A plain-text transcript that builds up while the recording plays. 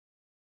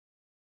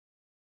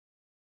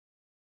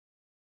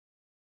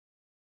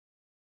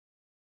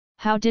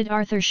How did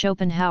Arthur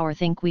Schopenhauer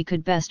think we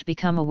could best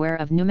become aware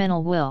of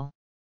noumenal will?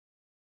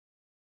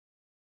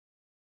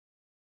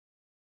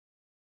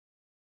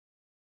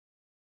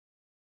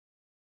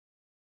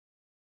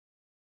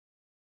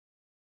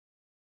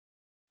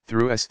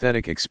 Through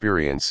aesthetic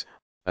experience,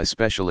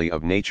 especially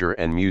of nature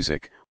and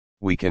music,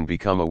 we can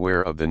become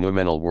aware of the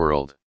noumenal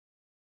world.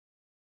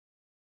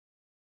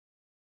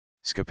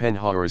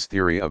 Schopenhauer's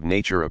theory of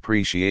nature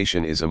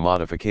appreciation is a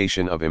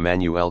modification of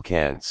Immanuel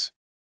Kant's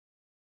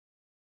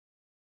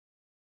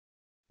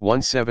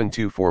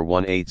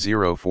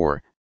 17241804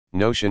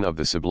 notion of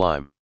the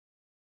sublime.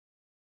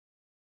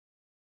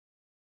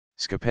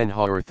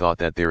 Schopenhauer thought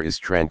that there is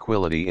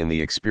tranquility in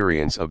the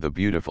experience of the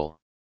beautiful,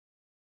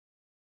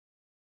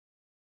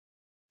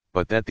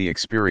 but that the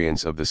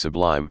experience of the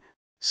sublime,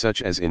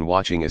 such as in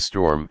watching a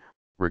storm,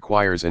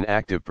 requires an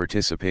active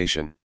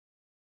participation.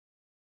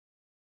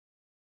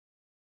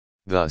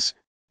 Thus,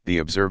 the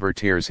observer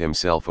tears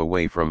himself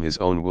away from his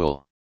own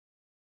will.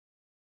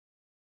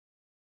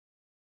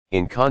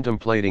 In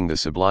contemplating the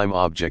sublime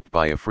object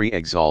by a free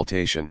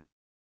exaltation.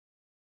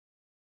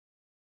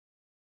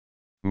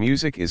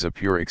 Music is a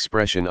pure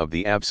expression of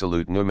the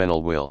absolute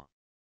noumenal will.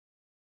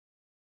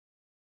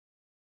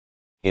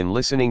 In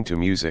listening to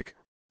music,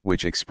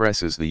 which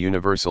expresses the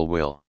universal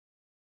will,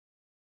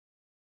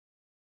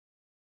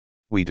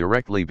 we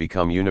directly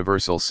become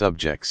universal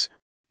subjects,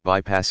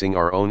 bypassing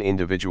our own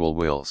individual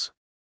wills.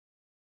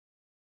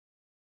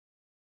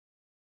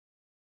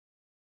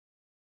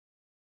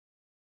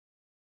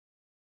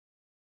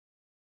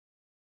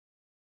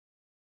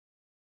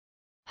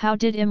 How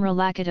did Imre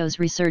Lakato's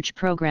research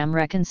program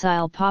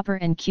reconcile Popper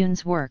and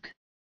Kuhn's work?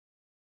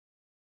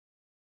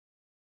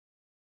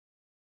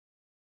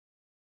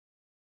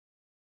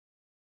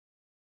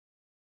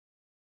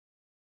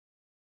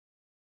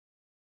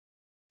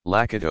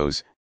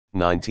 Lakato's,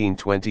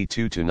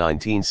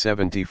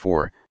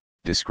 1922–1974,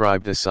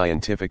 described a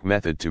scientific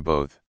method to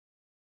both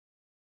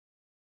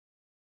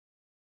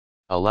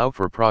allow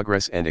for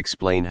progress and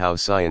explain how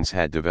science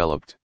had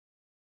developed.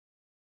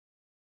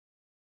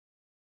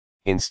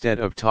 Instead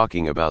of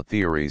talking about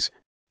theories,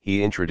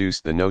 he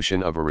introduced the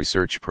notion of a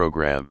research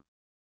program,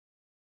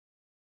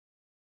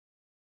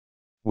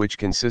 which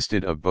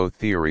consisted of both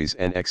theories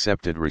and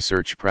accepted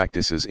research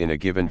practices in a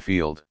given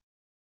field.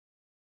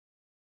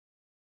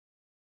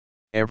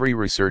 Every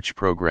research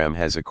program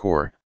has a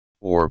core,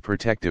 or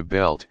protective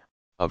belt,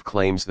 of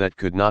claims that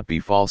could not be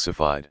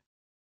falsified.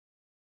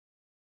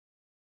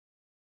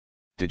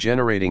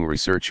 Degenerating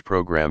research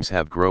programs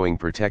have growing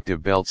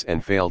protective belts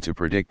and fail to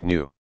predict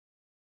new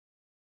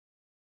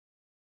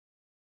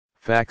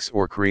facts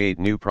or create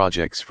new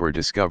projects for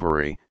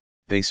discovery.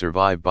 They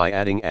survive by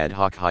adding ad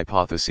hoc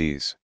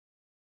hypotheses.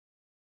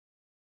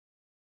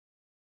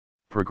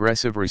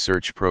 Progressive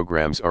research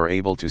programs are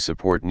able to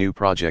support new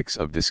projects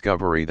of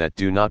discovery that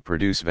do not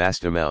produce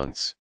vast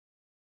amounts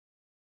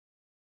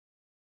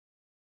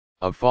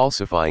of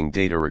falsifying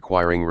data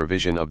requiring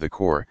revision of the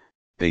core.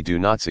 They do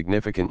not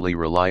significantly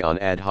rely on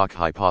ad hoc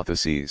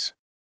hypotheses.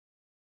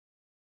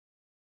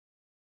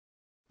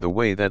 The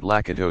way that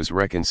Lakatos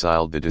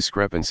reconciled the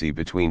discrepancy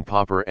between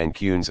Popper and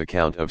Kuhn's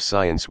account of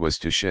science was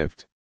to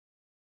shift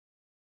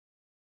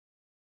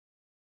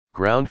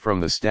ground from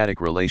the static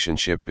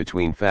relationship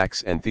between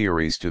facts and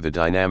theories to the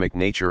dynamic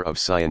nature of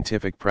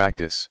scientific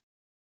practice.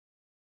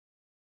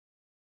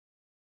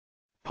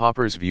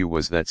 Popper's view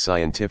was that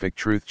scientific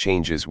truth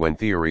changes when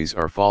theories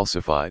are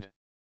falsified,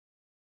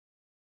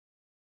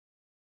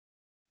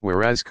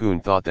 whereas Kuhn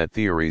thought that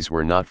theories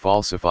were not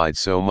falsified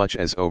so much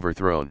as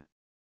overthrown.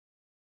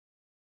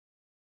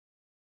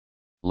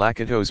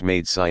 Lakatos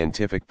made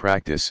scientific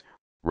practice,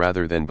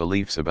 rather than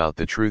beliefs about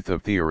the truth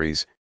of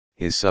theories,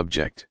 his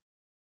subject.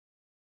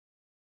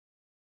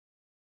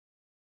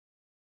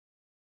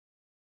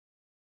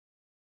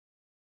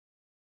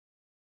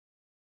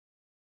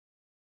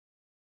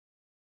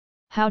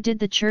 How did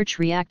the Church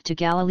react to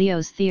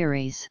Galileo's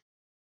theories?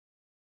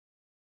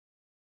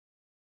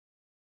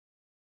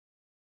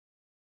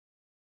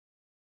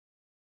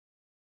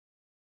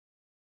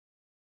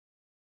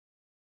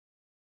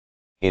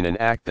 In an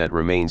act that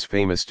remains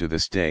famous to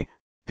this day,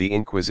 the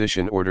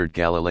Inquisition ordered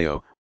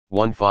Galileo,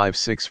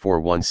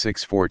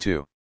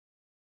 1564–1642,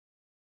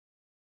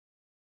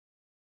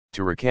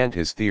 to recant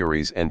his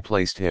theories and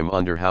placed him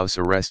under house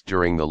arrest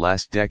during the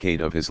last decade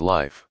of his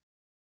life.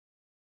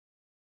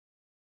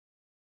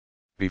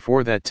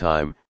 Before that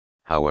time,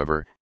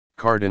 however,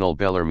 Cardinal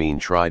Bellarmine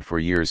tried for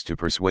years to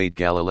persuade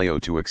Galileo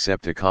to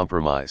accept a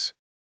compromise.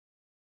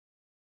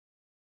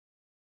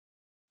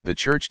 The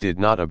Church did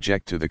not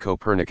object to the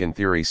Copernican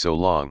theory so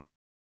long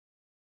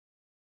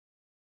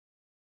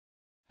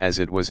as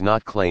it was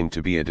not claimed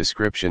to be a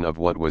description of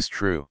what was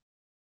true.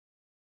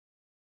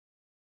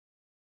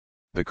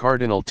 The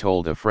Cardinal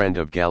told a friend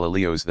of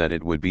Galileo's that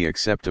it would be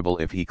acceptable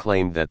if he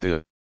claimed that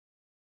the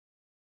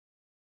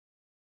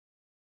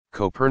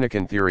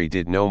Copernican theory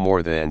did no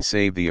more than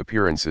save the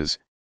appearances,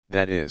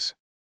 that is,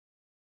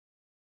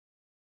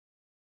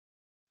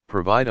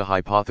 Provide a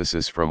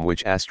hypothesis from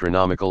which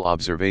astronomical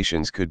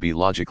observations could be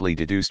logically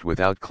deduced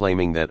without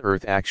claiming that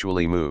Earth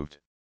actually moved.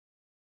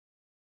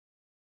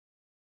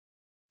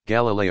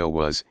 Galileo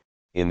was,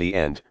 in the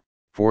end,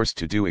 forced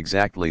to do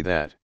exactly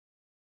that.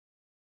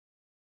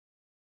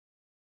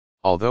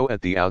 Although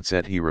at the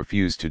outset he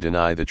refused to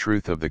deny the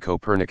truth of the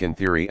Copernican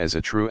theory as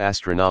a true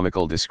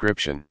astronomical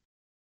description.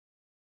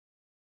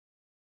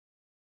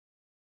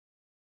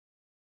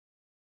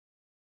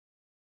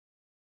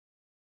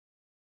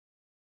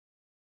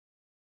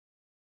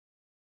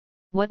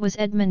 What was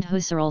Edmund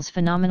Husserl's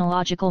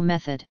phenomenological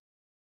method?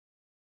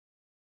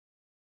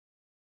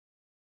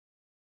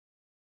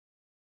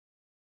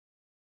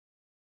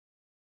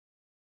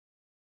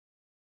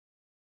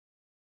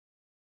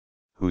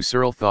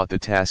 Husserl thought the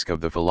task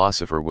of the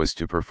philosopher was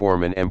to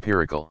perform an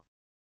empirical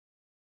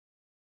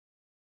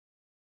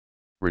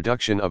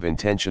reduction of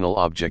intentional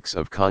objects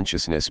of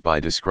consciousness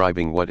by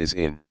describing what is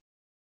in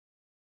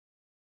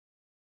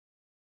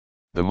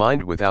the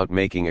mind without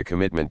making a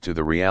commitment to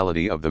the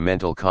reality of the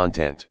mental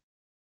content.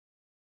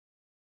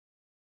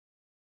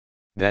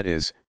 That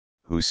is,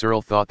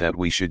 Husserl thought that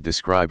we should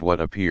describe what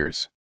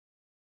appears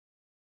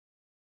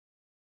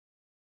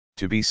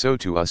to be so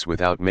to us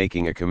without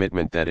making a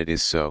commitment that it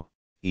is so,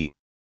 e.g.,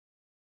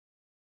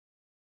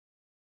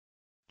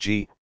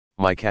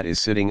 my cat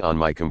is sitting on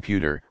my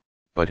computer,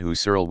 but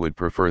Husserl would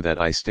prefer that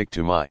I stick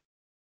to my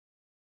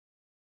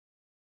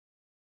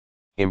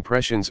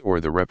impressions or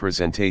the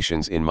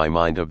representations in my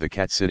mind of the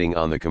cat sitting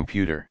on the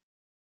computer.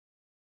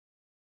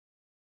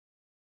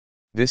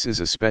 This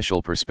is a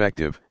special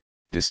perspective,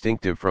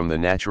 distinctive from the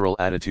natural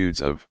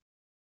attitudes of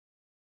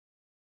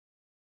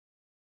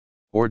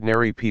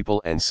ordinary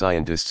people and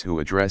scientists who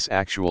address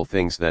actual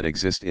things that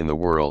exist in the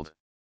world.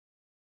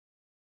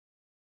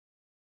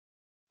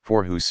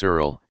 For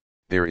Husserl,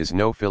 there is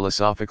no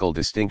philosophical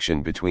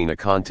distinction between a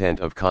content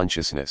of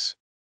consciousness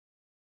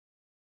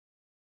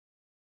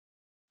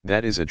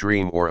that is a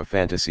dream or a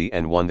fantasy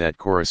and one that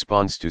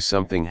corresponds to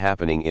something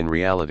happening in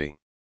reality.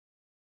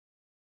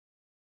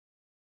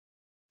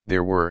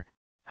 There were,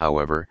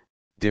 however,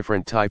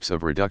 different types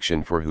of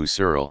reduction for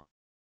Husserl.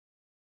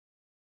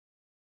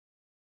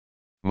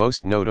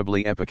 Most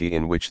notably epoche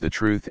in which the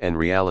truth and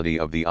reality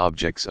of the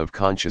objects of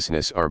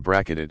consciousness are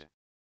bracketed.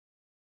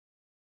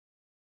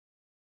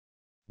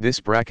 This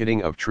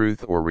bracketing of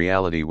truth or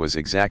reality was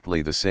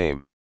exactly the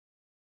same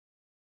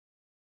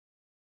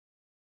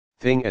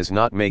thing as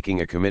not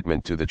making a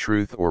commitment to the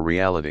truth or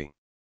reality.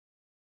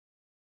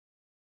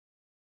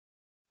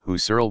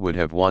 Husserl would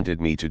have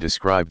wanted me to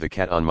describe the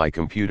cat on my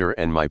computer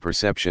and my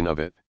perception of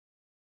it.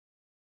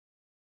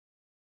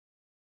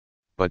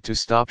 But to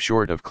stop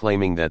short of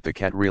claiming that the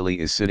cat really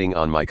is sitting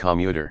on my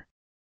computer.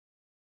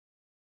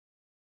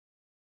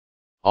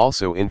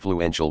 Also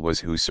influential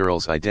was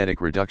Husserl's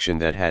eidetic reduction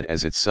that had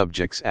as its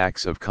subjects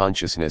acts of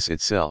consciousness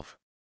itself.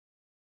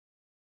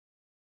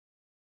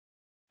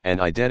 An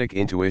eidetic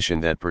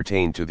intuition that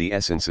pertained to the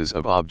essences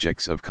of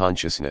objects of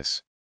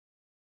consciousness.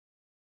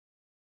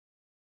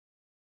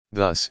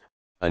 Thus,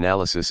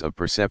 analysis of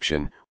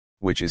perception,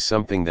 which is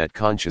something that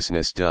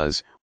consciousness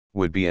does,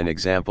 would be an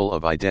example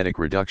of eidetic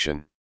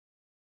reduction.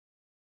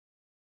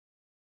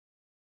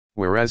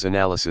 Whereas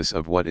analysis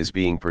of what is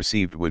being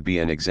perceived would be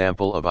an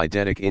example of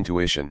eidetic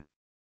intuition.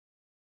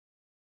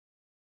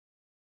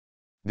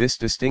 This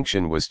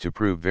distinction was to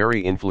prove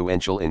very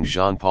influential in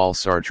Jean-Paul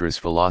Sartre's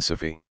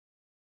philosophy,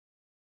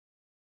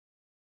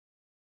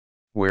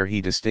 where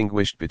he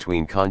distinguished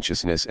between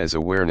consciousness as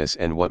awareness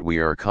and what we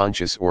are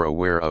conscious or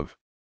aware of.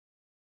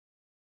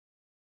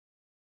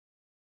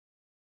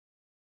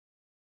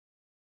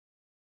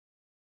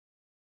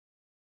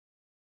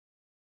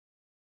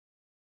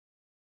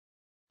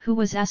 Who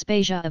was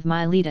Aspasia of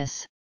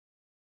Miletus?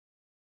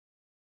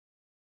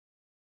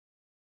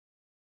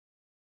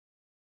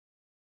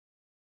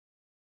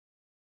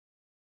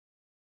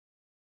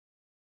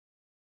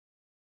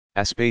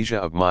 Aspasia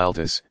of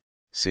Miletus,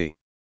 c.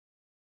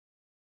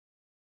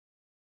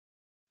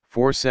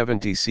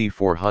 470 c.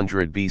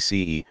 400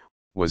 BCE,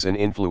 was an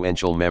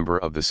influential member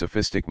of the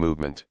sophistic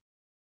movement.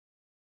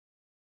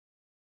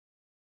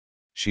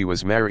 She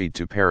was married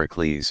to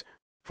Pericles,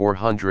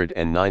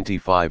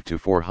 495 to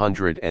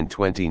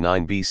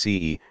 429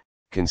 BCE,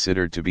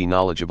 considered to be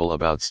knowledgeable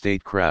about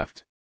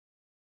statecraft,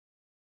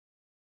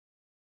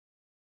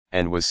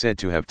 and was said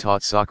to have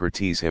taught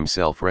Socrates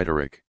himself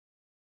rhetoric.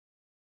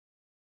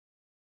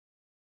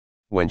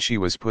 When she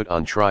was put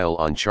on trial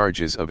on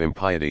charges of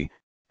impiety,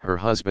 her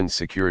husband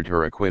secured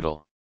her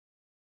acquittal.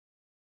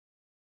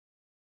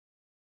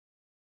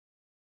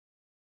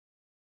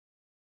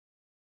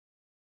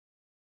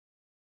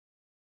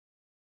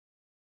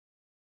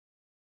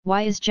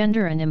 Why is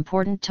gender an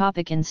important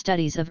topic in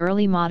studies of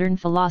early modern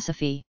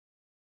philosophy?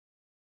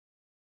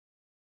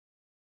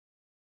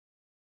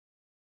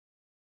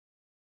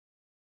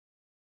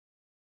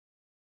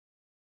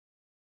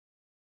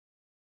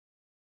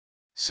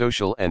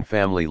 Social and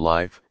family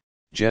life,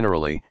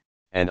 generally,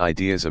 and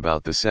ideas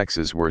about the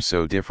sexes were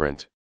so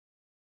different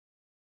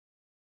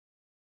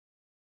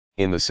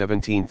in the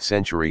 17th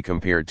century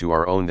compared to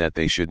our own that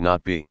they should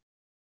not be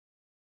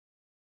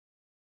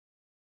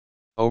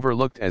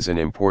overlooked as an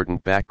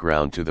important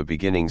background to the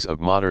beginnings of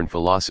modern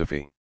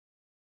philosophy.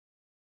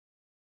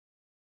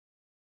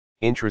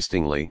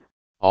 Interestingly,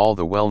 all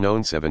the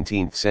well-known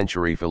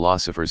 17th-century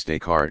philosophers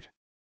Descartes,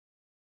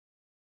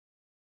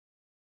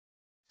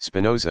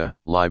 Spinoza,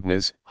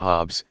 Leibniz,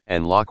 Hobbes,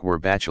 and Locke were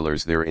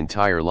bachelors their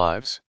entire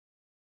lives,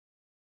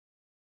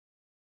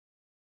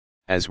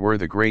 as were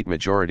the great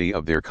majority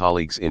of their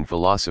colleagues in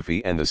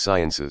philosophy and the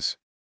sciences.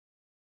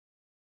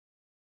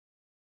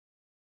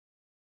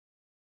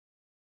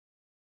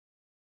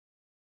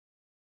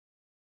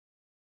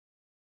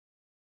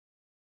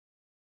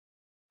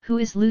 Who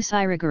is Luce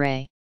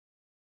Irigaray?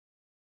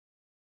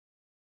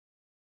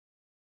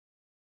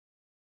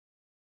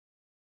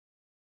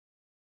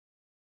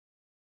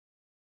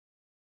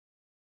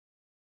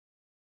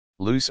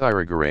 Luce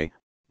Irigaray,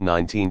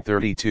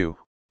 1932,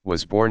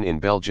 was born in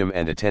Belgium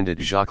and attended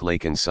Jacques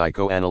Lacan's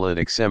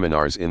psychoanalytic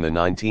seminars in the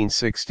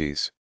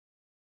 1960s.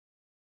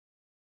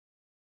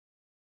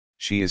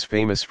 She is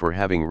famous for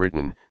having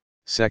written,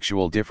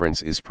 "Sexual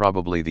difference is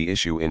probably the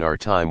issue in our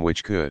time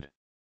which could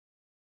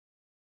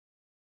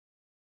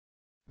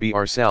be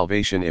our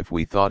salvation if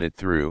we thought it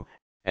through,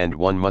 and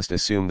one must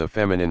assume the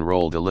feminine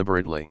role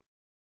deliberately."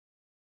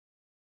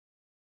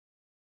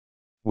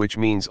 Which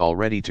means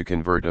already to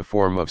convert a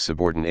form of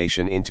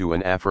subordination into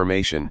an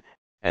affirmation,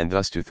 and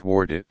thus to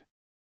thwart it.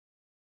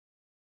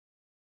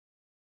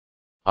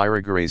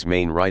 Irigaray's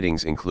main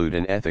writings include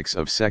An Ethics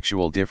of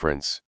Sexual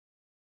Difference,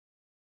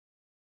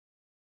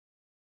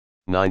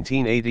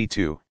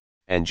 1982,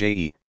 and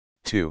J.E.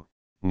 2,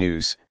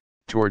 News,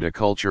 Toward a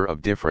Culture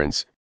of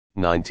Difference,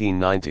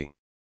 1990.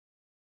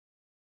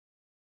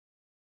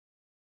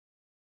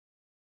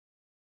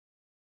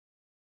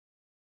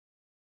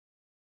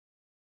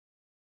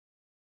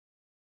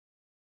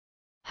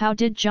 How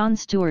did John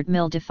Stuart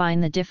Mill define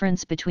the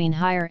difference between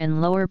higher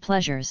and lower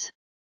pleasures?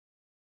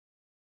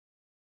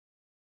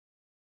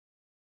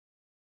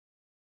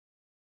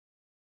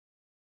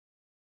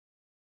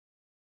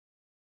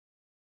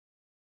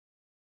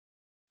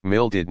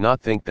 Mill did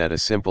not think that a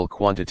simple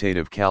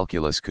quantitative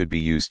calculus could be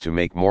used to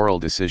make moral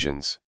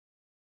decisions.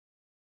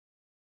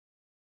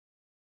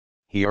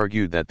 He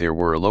argued that there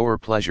were lower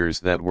pleasures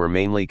that were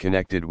mainly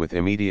connected with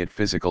immediate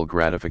physical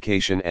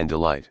gratification and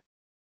delight,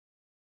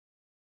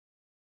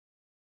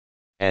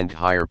 and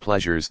higher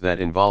pleasures that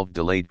involved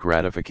delayed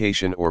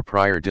gratification or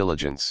prior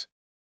diligence.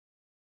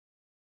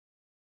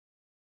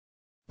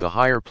 The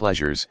higher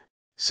pleasures,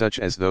 such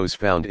as those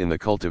found in the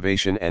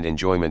cultivation and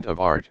enjoyment of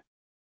art,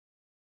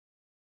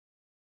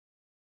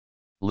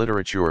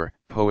 literature,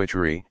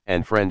 poetry,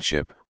 and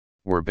friendship,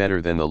 were better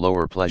than the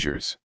lower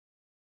pleasures.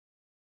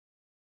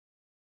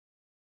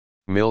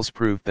 Mill's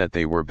proof that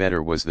they were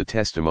better was the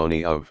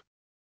testimony of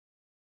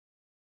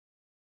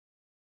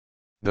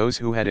those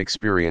who had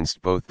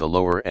experienced both the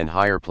lower and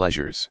higher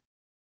pleasures.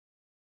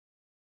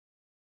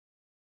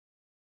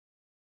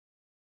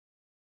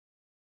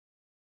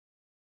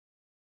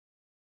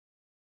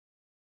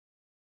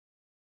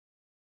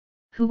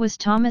 Who was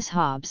Thomas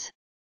Hobbes?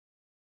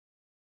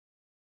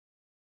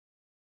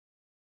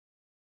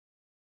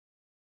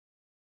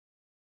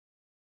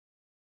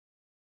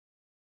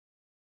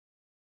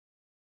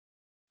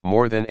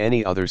 More than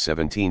any other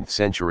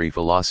 17th-century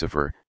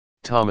philosopher,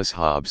 Thomas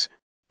Hobbes,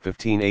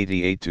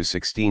 1588 to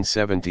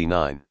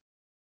 1679,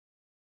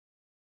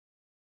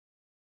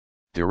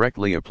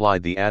 directly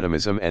applied the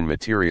atomism and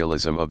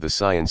materialism of the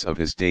science of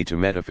his day to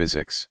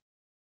metaphysics.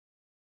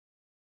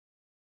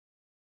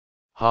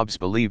 Hobbes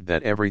believed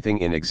that everything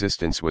in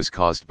existence was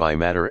caused by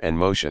matter and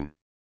motion.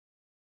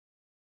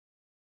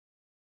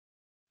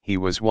 He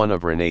was one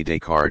of René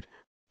Descartes,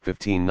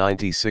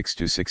 1596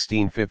 to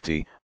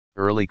 1650,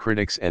 early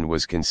critics and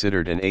was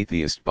considered an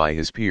atheist by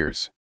his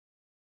peers.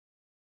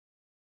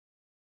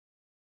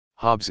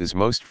 Hobbes is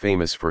most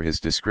famous for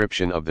his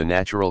description of the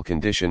natural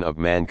condition of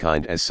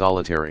mankind as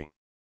solitary,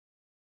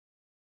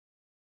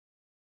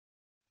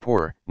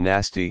 poor,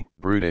 nasty,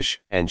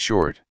 brutish, and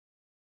short.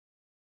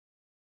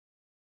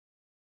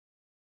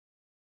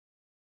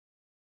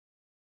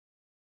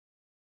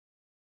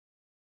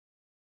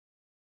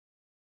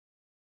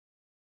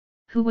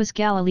 Who was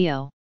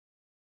Galileo?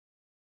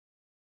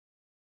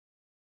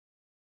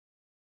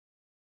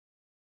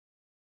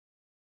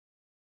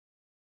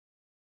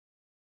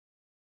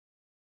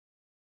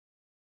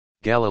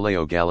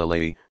 Galileo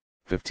Galilei,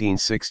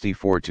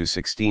 1564 to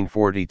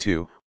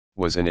 1642,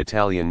 was an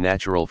Italian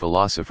natural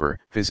philosopher,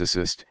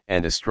 physicist,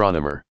 and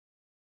astronomer.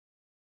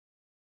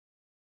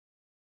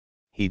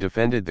 He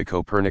defended the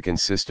Copernican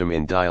system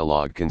in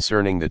dialogue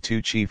concerning the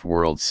two chief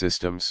world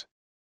systems,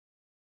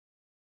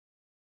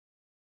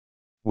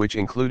 which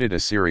included a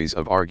series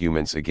of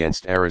arguments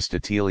against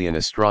Aristotelian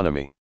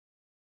astronomy.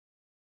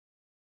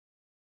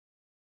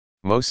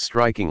 Most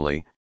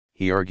strikingly,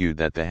 he argued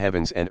that the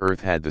heavens and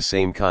earth had the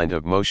same kind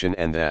of motion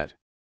and that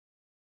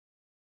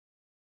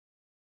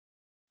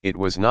it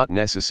was not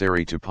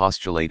necessary to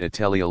postulate a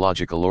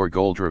teleological or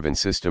goal-driven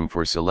system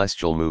for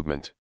celestial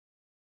movement.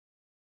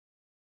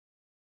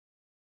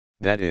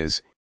 That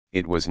is,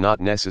 it was not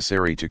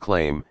necessary to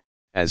claim,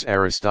 as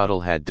Aristotle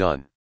had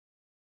done,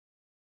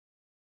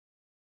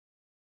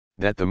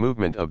 that the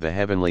movement of the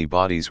heavenly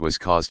bodies was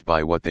caused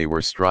by what they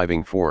were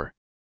striving for.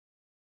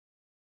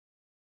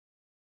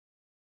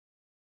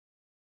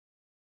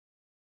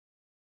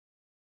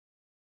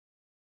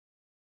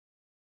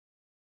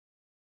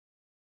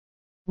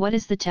 What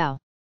is the Tao?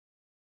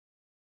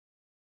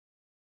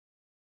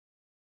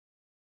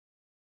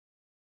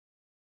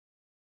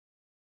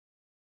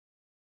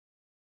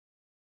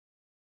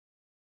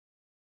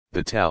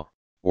 The Tao,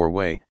 or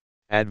way,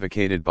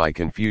 advocated by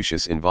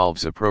Confucius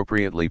involves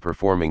appropriately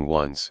performing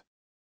one's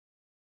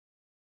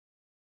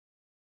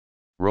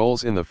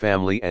roles in the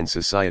family and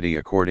society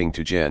according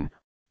to Zhen,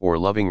 or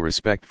loving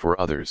respect for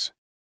others.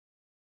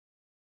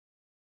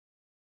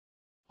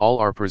 All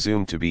are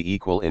presumed to be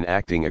equal in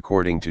acting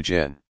according to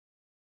Zhen.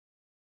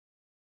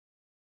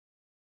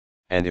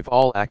 And if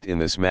all act in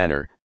this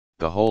manner,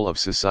 the whole of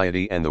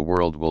society and the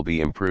world will be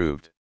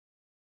improved.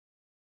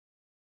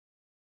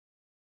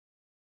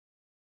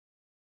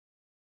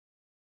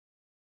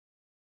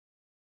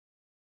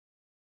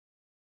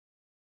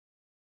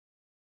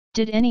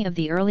 Did any of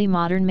the early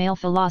modern male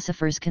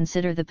philosophers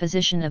consider the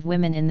position of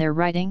women in their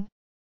writing?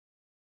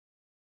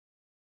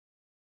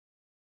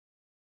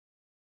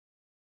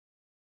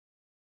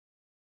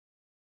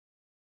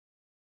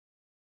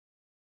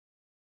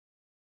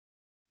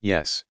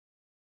 Yes.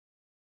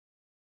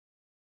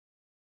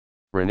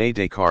 René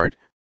Descartes,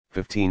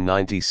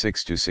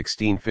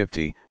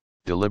 1596–1650,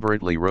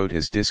 deliberately wrote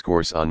his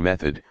Discourse on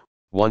Method,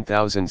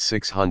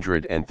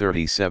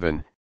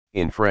 1637,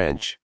 in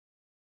French.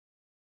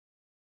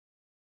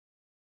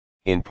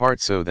 In part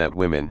so that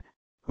women,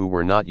 who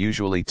were not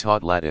usually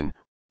taught Latin,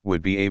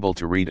 would be able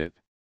to read it.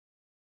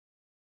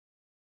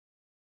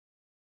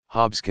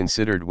 Hobbes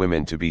considered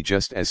women to be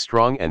just as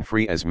strong and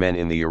free as men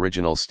in the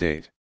original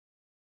state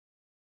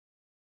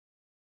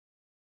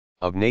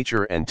of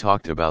nature, and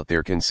talked about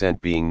their consent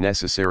being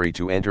necessary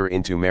to enter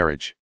into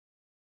marriage.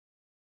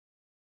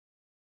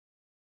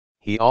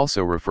 He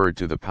also referred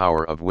to the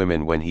power of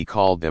women when he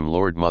called them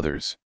Lord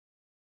Mothers,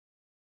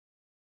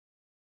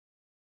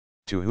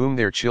 to whom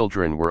their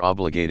children were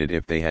obligated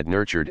if they had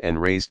nurtured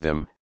and raised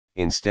them,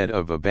 instead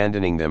of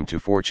abandoning them to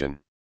fortune.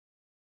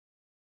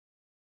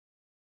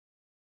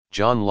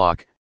 John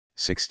Locke,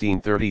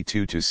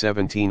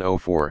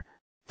 1632–1704,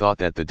 thought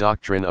that the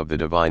doctrine of the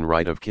divine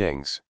right of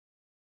kings,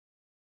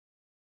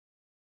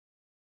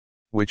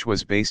 which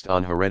was based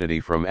on heredity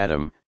from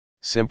Adam,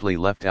 simply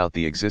left out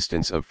the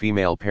existence of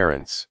female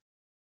parents.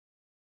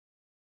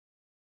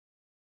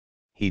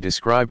 He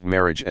described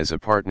marriage as a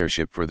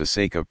partnership for the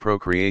sake of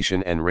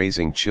procreation and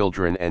raising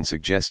children, and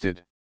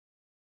suggested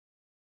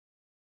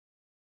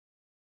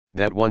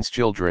that once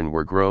children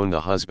were grown,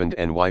 the husband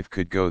and wife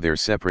could go their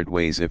separate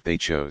ways if they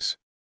chose.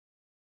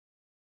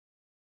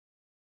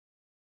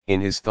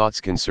 In his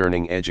Thoughts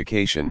Concerning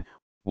Education,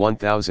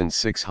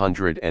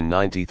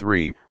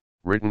 1693,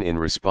 written in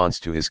response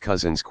to his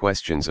cousin's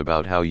questions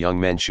about how young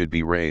men should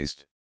be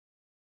raised,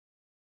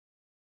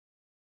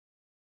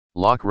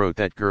 Locke wrote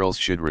that girls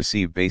should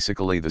receive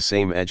basically the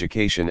same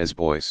education as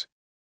boys.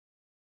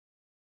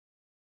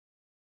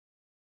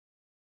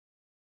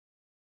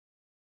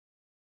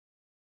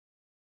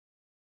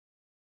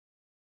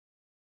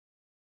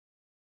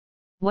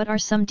 What are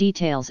some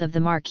details of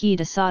the Marquis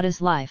de Sada's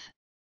life?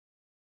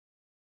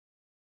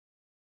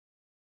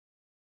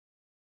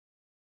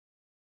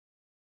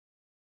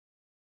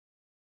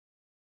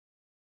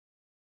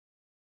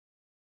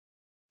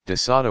 De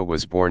Sada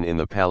was born in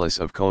the palace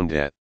of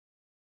Condat.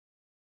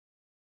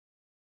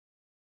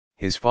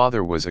 His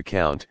father was a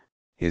count,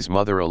 his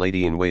mother a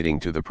lady-in-waiting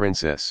to the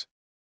princess.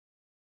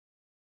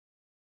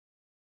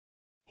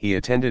 He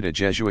attended a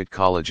Jesuit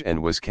college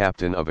and was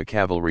captain of a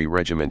cavalry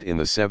regiment in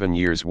the 7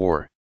 Years'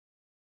 War.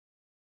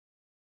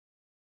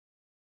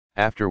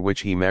 After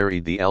which he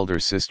married the elder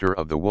sister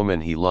of the woman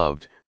he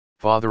loved,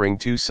 fathering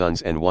 2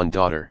 sons and 1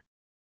 daughter.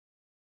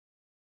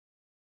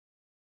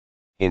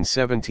 In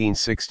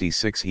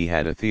 1766 he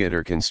had a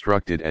theatre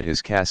constructed at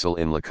his castle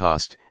in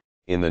Lacoste,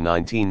 in the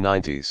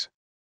 1990s.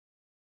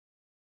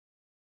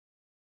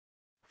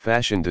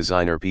 Fashion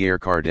designer Pierre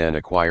Cardin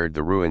acquired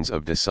the ruins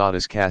of de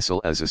Sada's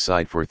castle as a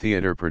site for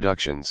theatre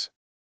productions.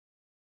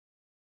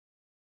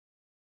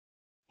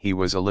 He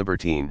was a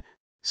libertine,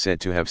 said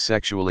to have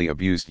sexually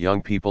abused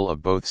young people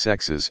of both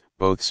sexes,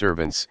 both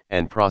servants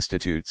and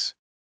prostitutes.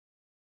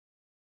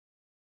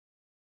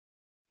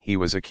 He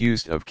was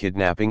accused of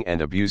kidnapping and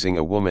abusing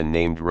a woman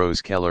named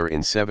Rose Keller in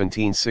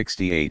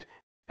 1768,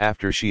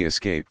 after she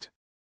escaped.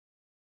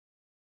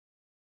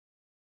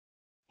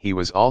 He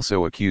was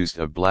also accused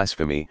of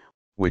blasphemy,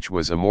 which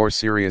was a more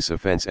serious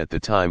offense at the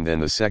time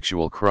than the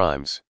sexual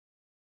crimes.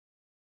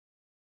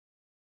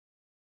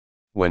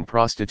 When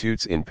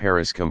prostitutes in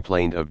Paris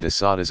complained of de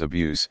Sada's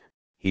abuse,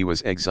 he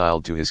was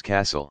exiled to his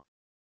castle.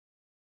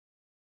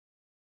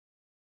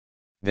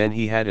 Then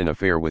he had an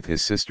affair with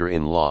his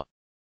sister-in-law,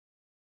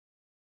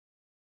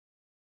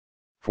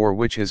 for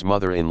which his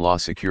mother-in-law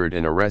secured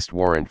an arrest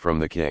warrant from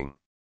the king.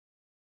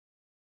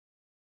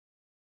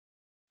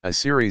 A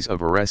series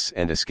of arrests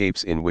and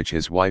escapes in which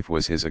his wife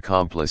was his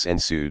accomplice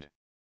ensued.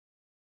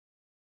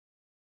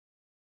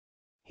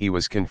 he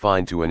was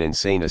confined to an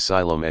insane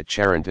asylum at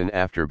Charenton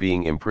after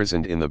being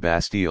imprisoned in the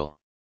Bastille.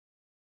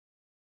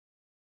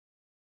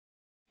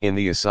 In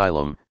the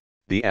asylum,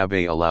 the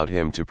abbé allowed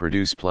him to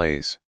produce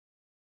plays.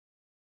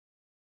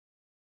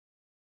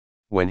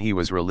 When he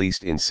was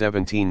released in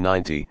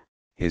 1790,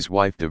 his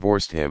wife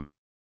divorced him.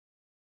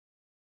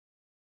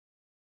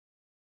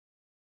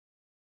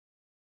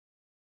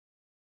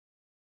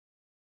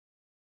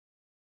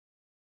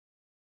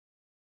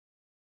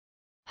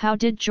 How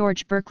did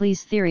George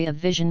Berkeley's theory of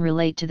vision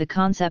relate to the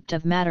concept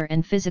of matter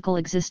and physical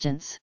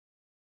existence?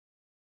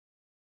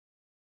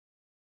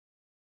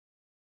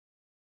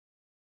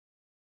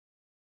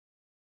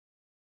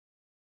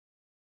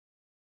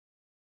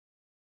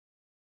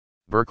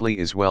 Berkeley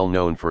is well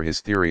known for his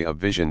theory of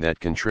vision that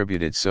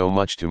contributed so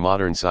much to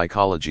modern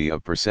psychology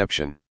of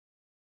perception.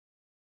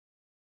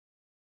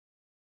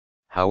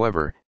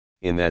 However,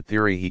 in that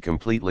theory he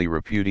completely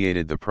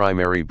repudiated the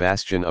primary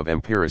bastion of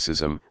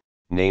empiricism,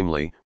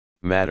 namely,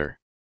 matter.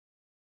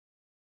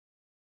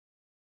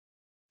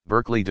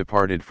 Berkeley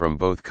departed from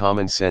both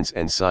common sense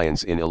and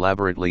science in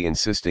elaborately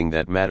insisting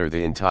that matter,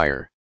 the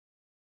entire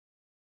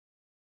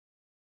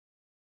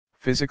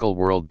physical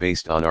world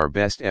based on our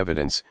best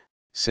evidence,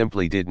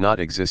 simply did not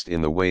exist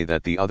in the way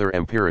that the other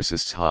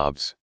empiricists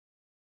Hobbes,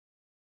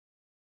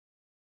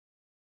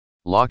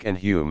 Locke and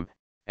Hume,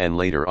 and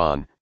later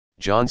on,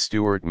 John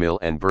Stuart Mill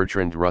and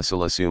Bertrand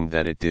Russell assumed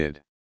that it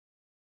did.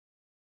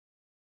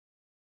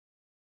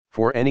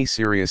 For any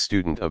serious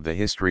student of the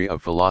history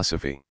of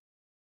philosophy,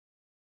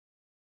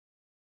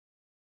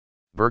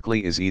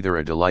 Berkeley is either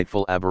a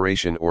delightful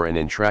aberration or an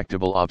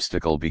intractable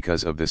obstacle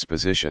because of this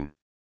position.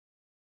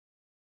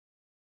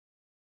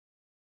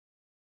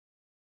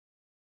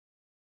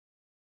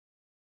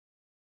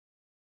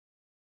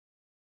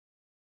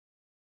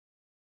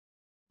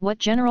 What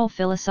general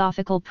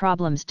philosophical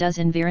problems does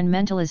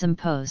environmentalism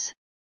pose?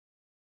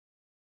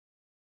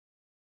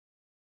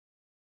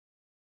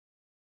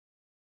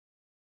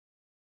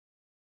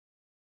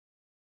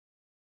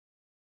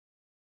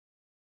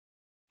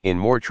 In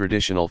more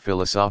traditional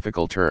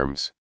philosophical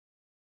terms,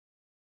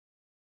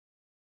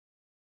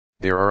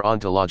 there are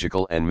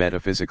ontological and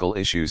metaphysical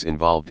issues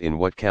involved in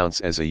what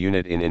counts as a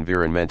unit in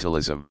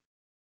environmentalism.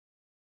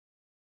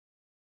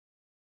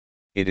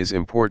 It is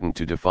important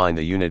to define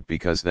the unit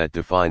because that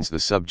defines the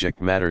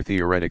subject matter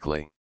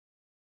theoretically,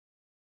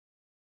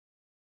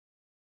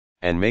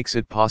 and makes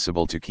it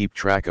possible to keep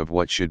track of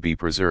what should be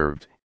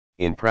preserved,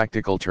 in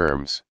practical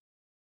terms.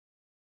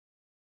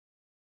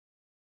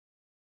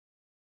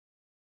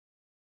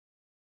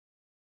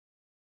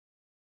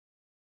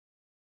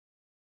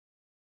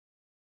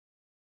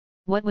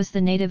 What was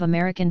the Native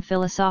American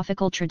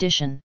philosophical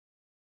tradition?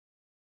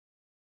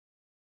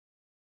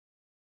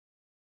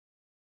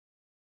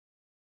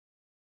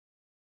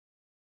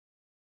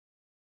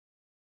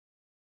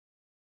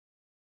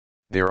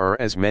 There are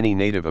as many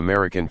Native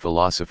American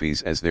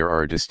philosophies as there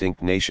are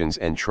distinct nations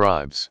and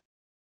tribes.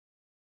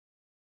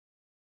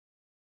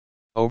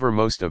 Over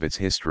most of its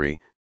history,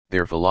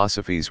 their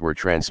philosophies were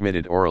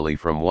transmitted orally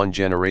from one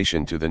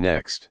generation to the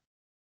next.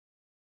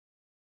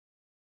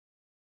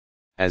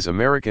 As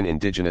American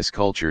indigenous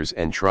cultures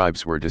and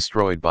tribes were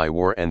destroyed by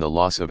war and the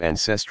loss of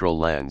ancestral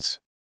lands,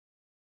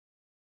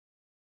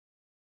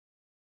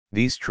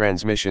 these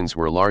transmissions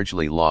were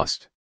largely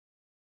lost.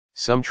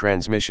 Some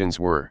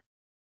transmissions were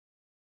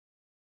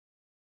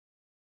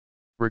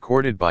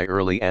recorded by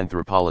early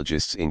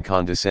anthropologists in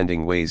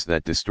condescending ways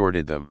that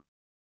distorted them.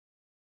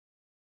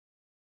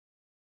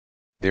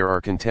 There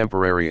are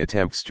contemporary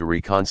attempts to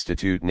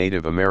reconstitute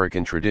Native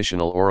American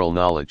traditional oral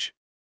knowledge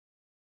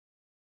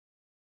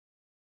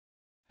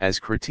as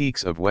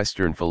critiques of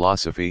Western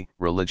philosophy,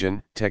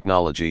 religion,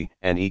 technology,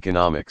 and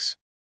economics.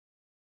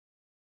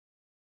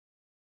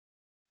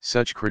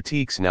 Such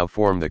critiques now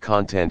form the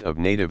content of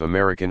Native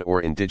American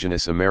or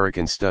Indigenous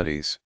American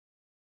studies,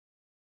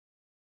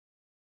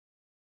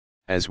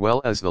 as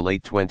well as the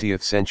late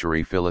 20th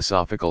century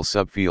philosophical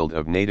subfield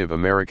of Native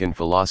American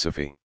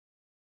philosophy.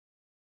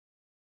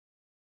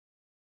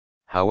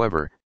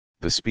 However,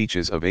 the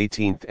speeches of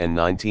 18th and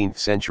 19th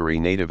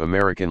century Native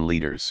American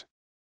leaders,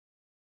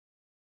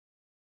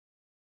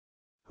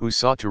 who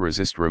sought to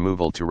resist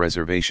removal to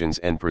reservations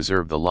and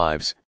preserve the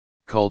lives,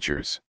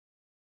 cultures,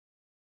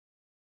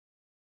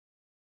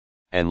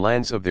 and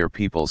lands of their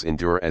peoples,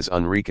 endure as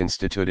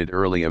unreconstituted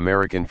early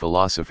American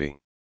philosophy.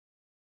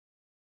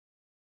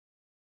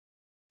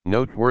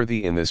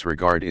 Noteworthy in this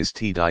regard is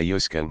T.D.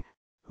 Yuskin,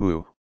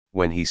 who,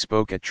 when he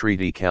spoke at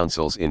treaty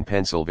councils in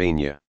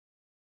Pennsylvania,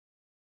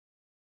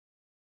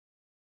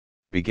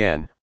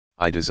 began,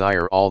 "I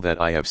desire all that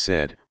I have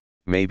said,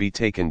 may be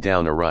taken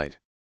down aright."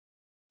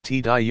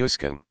 T.D.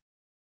 Yuskin.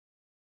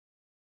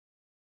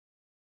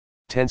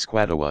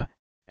 Tenskwatawa,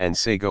 and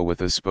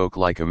Sagowatha spoke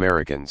like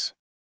Americans.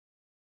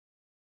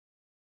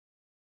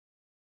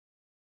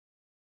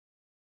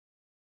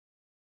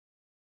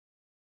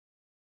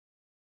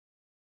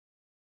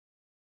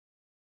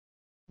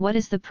 What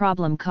is the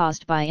problem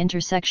caused by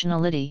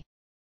intersectionality?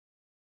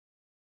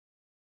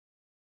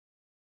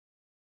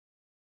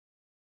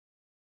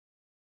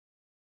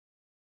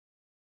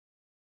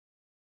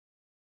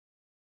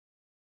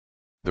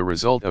 The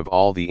result of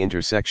all the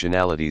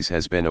intersectionalities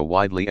has been a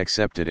widely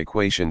accepted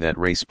equation that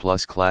race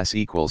plus class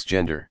equals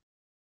gender,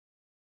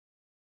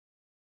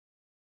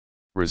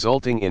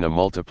 resulting in a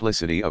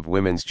multiplicity of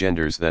women's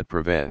genders that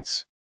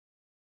prevents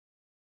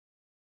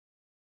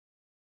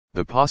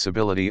the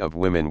possibility of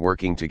women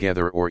working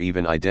together or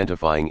even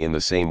identifying in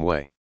the same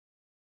way.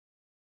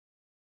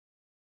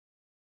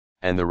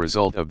 And the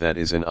result of that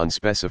is an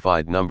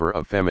unspecified number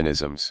of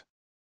feminisms.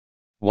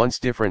 Once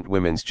different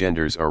women's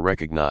genders are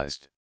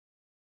recognized,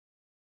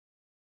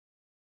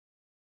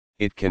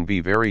 it can be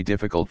very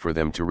difficult for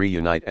them to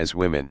reunite as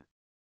women.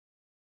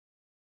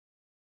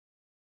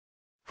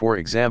 For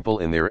example,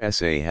 in their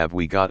essay Have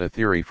We Got a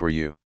Theory for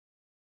You?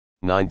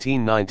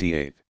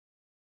 1998.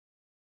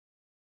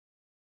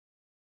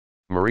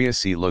 Maria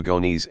C.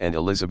 Lugones and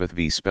Elizabeth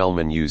V.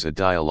 Spellman use a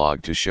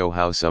dialogue to show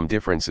how some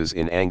differences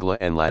in Angla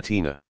and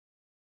Latina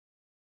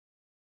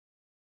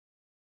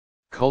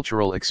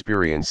cultural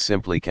experience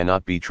simply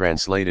cannot be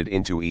translated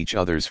into each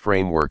other's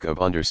framework of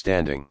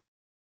understanding.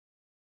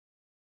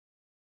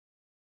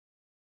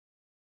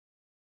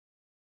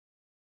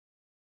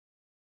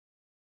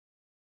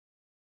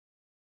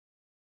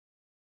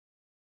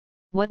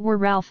 What were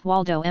Ralph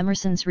Waldo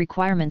Emerson's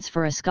requirements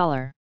for a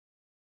scholar?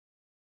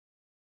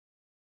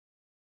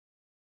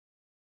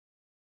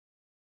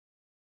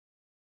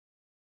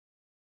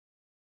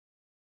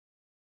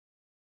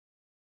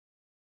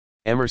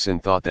 Emerson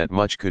thought that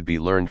much could be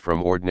learned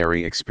from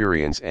ordinary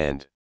experience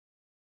and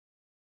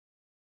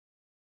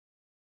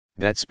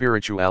that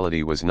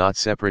spirituality was not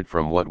separate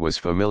from what was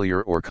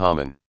familiar or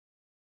common.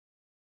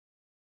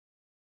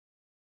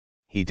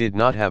 He did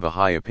not have a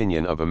high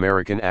opinion of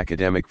American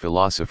academic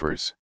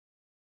philosophers,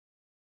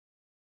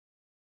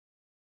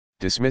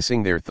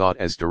 dismissing their thought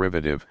as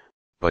derivative,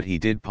 but he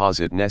did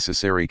posit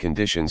necessary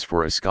conditions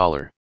for a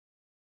scholar.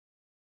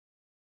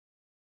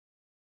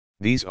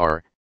 These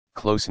are,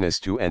 closeness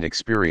to and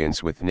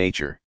experience with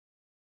nature,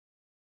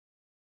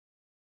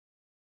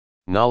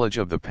 knowledge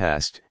of the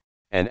past,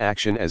 and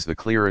action as the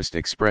clearest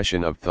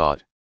expression of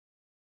thought.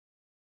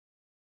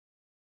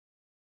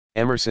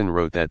 Emerson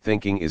wrote that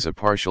thinking is a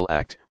partial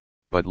act,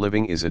 but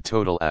living is a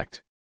total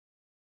act.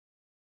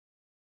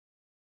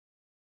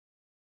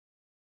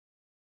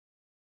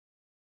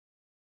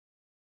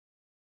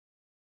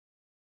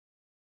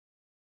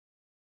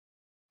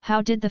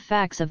 How did the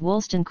facts of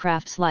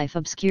Wollstonecraft's life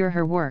obscure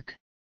her work?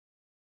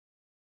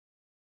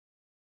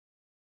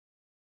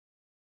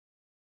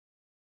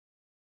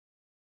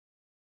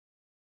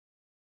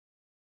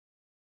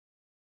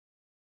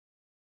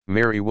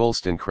 Mary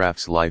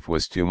Wollstonecraft's life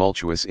was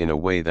tumultuous in a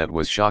way that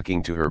was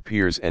shocking to her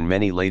peers and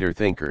many later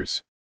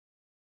thinkers.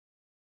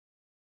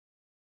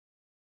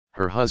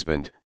 Her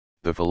husband,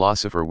 the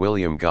philosopher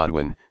William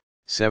Godwin,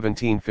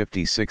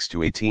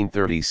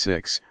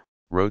 1756–1836,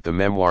 wrote the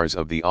memoirs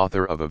of the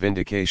author of A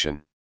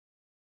Vindication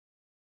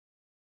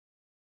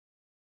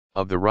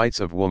of the Rights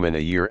of Woman a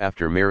year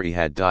after Mary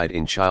had died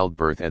in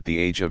childbirth at the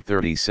age of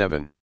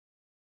 37.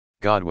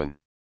 Godwin,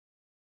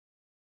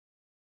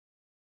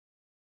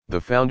 the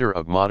founder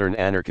of modern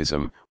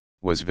anarchism,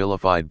 was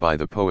vilified by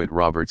the poet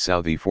Robert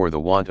Southey for the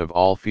want of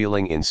all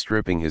feeling in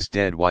stripping his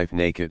dead wife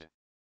naked.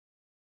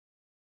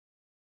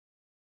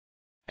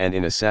 And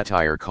in a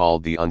satire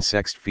called The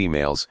Unsexed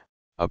Females,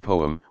 a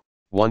poem,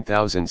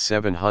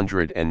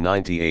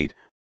 1798,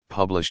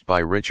 published by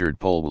Richard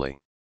Polwley.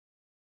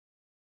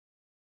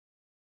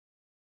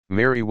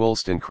 Mary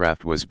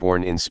Wollstonecraft was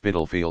born in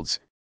Spitalfields,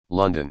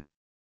 London,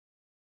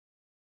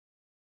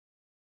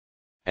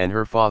 and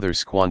her father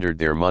squandered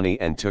their money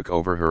and took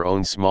over her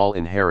own small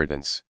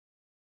inheritance.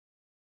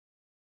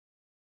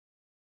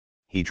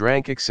 He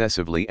drank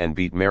excessively and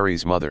beat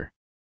Mary's mother.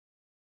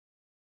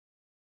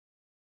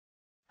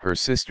 Her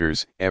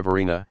sisters,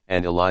 Everina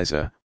and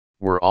Eliza,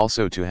 were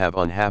also to have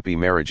unhappy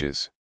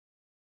marriages.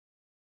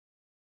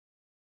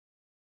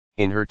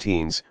 In her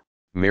teens,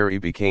 Mary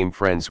became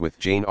friends with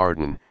Jane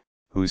Arden,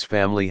 whose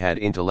family had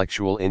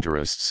intellectual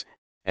interests,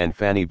 and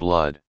Fanny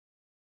Blood,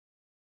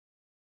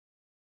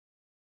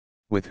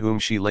 with whom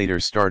she later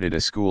started a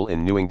school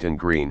in Newington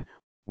Green,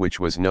 which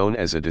was known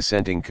as a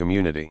dissenting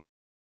community.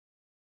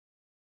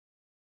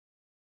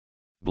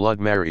 Blood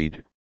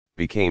married,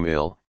 became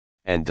ill,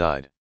 and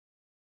died.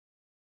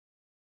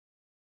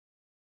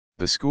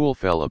 The school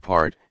fell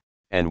apart,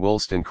 and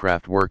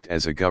Wollstonecraft worked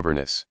as a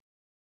governess,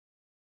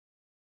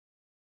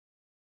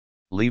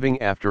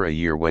 leaving after a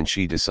year when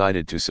she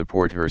decided to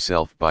support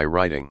herself by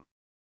writing.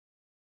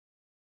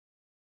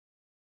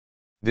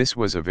 This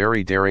was a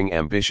very daring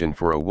ambition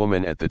for a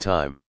woman at the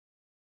time,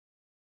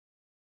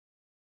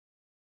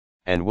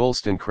 and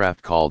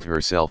Wollstonecraft called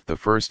herself the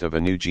first of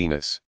a new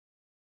genus.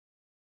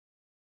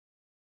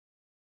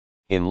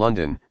 In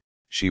London,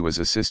 she was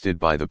assisted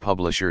by the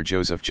publisher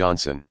Joseph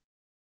Johnson.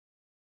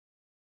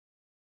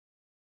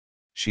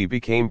 She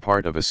became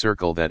part of a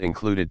circle that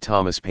included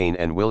Thomas Paine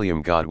and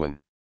William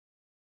Godwin,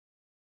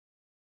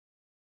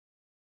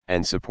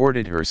 and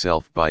supported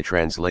herself by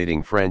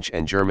translating French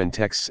and German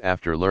texts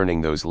after learning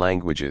those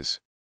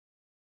languages.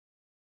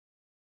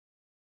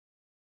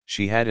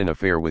 She had an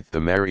affair with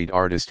the married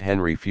artist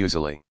Henry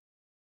Fuseli.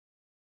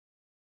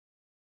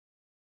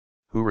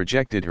 who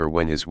rejected her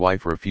when his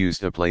wife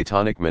refused a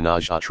Platonic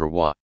ménage à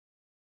trois.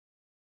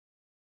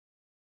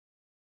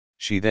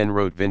 She then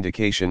wrote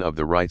Vindication of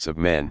the Rights of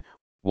Men,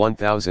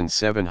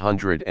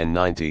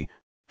 1790,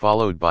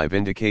 followed by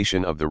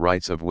Vindication of the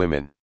Rights of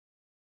Women.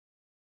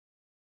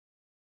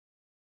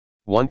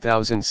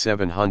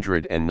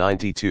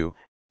 1792,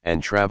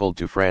 and traveled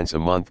to France a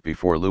month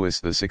before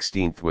Louis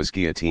XVI was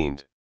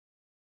guillotined.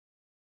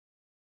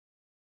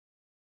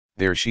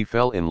 There she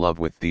fell in love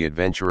with the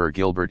adventurer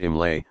Gilbert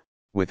Imlay,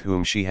 with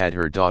whom she had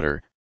her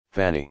daughter,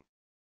 Fanny.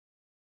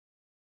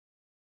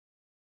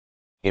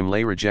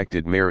 Imlay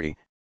rejected Mary,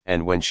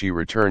 and when she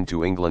returned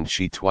to England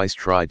she twice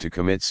tried to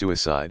commit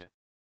suicide.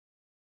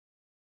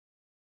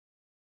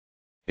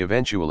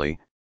 Eventually,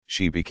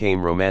 she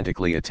became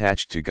romantically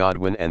attached to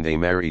Godwin and they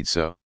married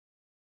so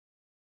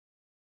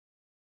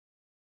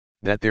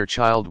that their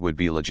child would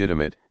be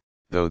legitimate,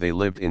 though they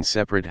lived in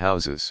separate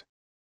houses.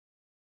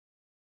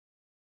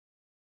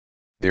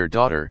 Their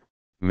daughter,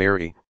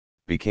 Mary,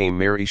 became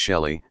Mary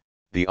Shelley,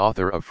 the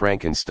author of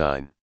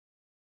Frankenstein.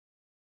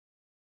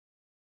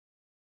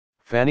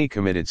 Fanny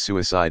committed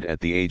suicide at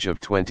the age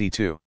of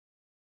 22.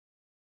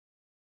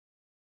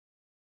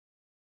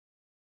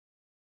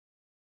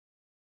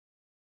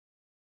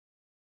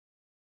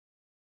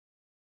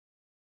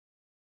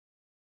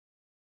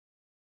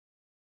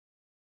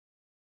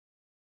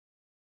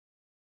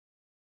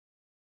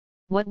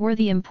 What were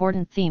the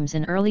important themes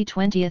in early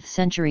 20th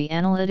century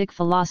analytic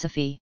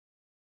philosophy?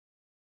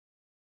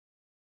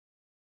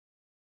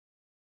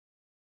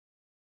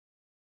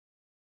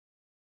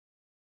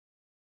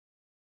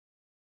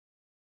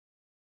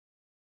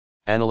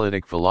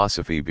 Analytic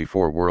philosophy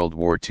before World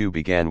War II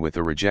began with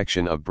a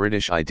rejection of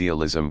British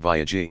idealism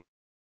via G.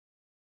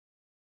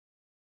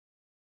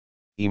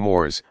 E.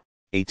 Moore's,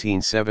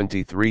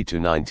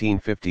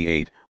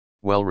 1873–1958,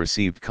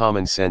 well-received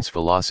common-sense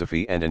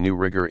philosophy and a new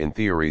rigor in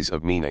theories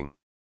of meaning.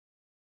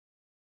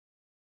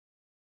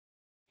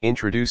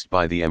 Introduced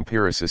by the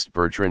empiricist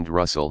Bertrand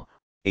Russell,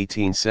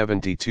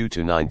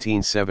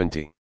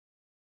 1872–1970.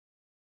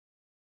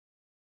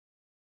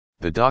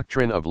 The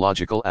doctrine of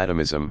logical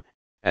atomism,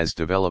 as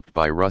developed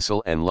by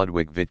Russell and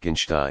Ludwig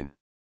Wittgenstein.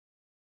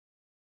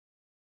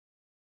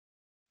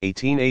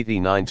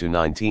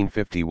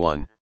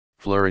 1889–1951,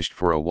 flourished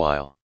for a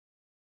while.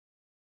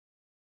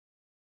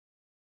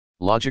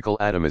 Logical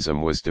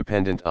atomism was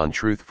dependent on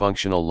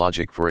truth-functional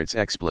logic for its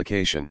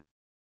explication.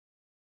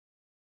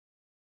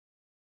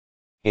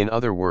 In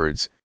other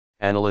words,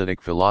 analytic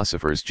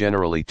philosophers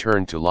generally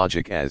turn to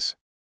logic as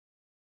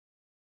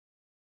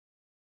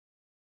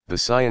the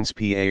science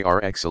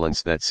par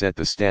excellence that set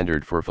the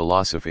standard for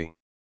philosophy.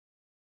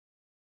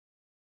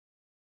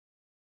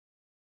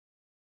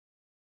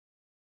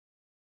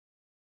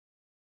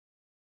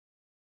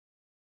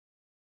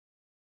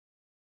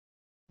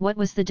 What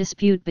was the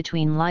dispute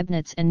between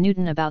Leibniz and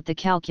Newton about the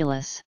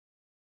calculus?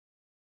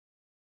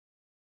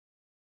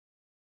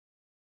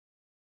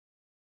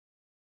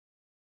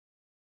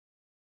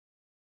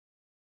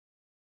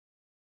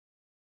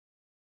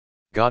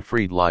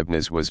 Gottfried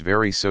Leibniz was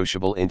very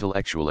sociable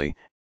intellectually,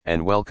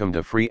 and welcomed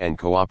a free and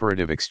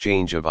cooperative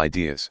exchange of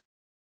ideas.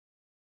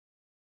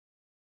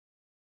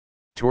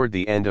 Toward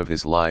the end of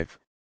his life,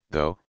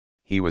 though,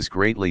 he was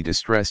greatly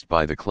distressed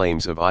by the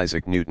claims of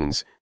Isaac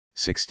Newton's,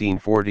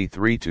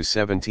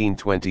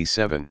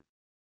 1643–1727.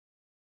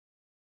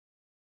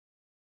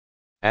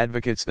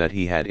 Advocates that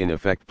he had in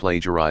effect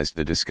plagiarized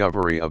the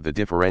discovery of the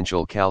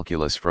differential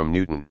calculus from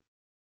Newton.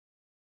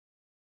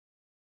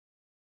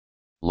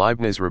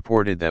 Leibniz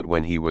reported that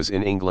when he was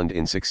in England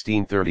in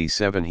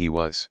 1637 he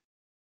was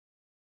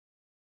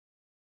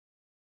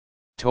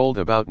told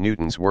about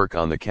Newton's work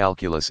on the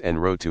calculus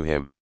and wrote to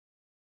him.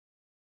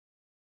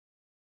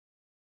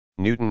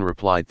 Newton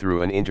replied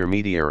through an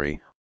intermediary,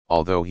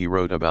 although he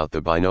wrote about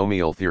the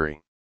binomial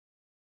theory,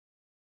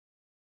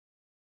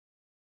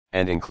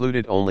 and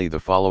included only the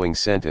following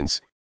sentence,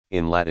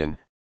 in Latin,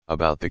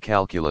 about the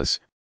calculus,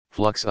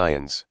 flux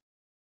ions.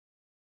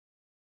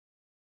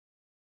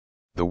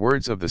 The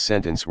words of the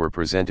sentence were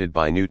presented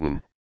by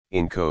Newton,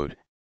 in code,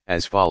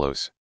 as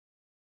follows.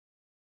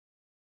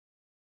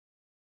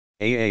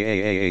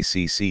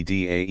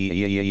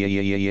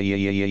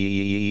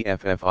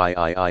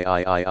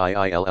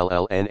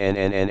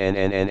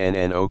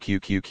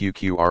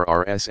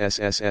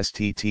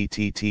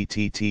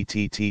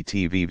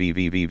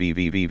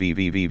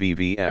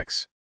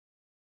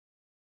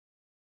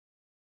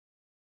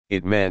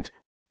 It meant,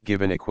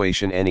 given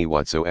equation any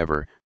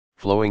whatsoever,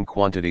 flowing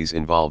quantities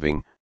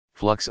involving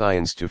flux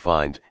ions to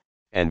find,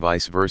 and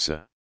vice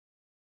versa.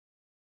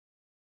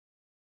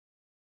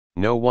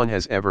 No one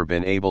has ever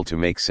been able to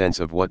make sense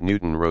of what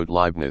Newton wrote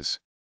Leibniz.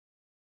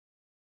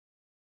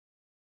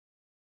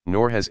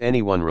 Nor has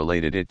anyone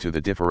related it to the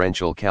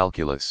differential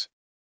calculus.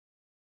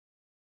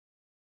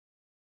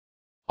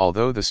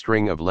 Although the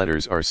string of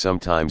letters are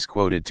sometimes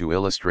quoted to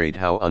illustrate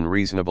how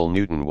unreasonable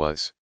Newton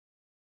was.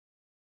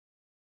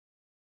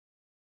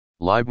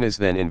 Leibniz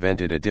then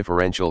invented a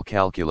differential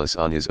calculus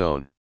on his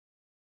own.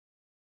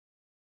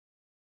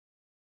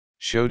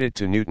 Showed it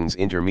to Newton's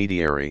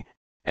intermediary,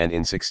 and in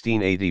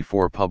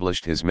 1684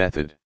 published his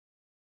method.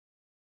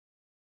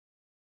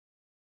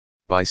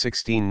 By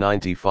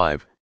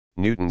 1695,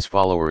 Newton's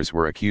followers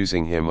were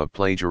accusing him of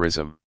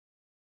plagiarism.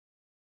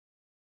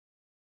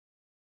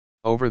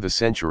 Over the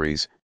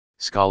centuries,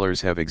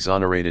 scholars have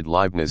exonerated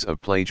Leibniz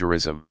of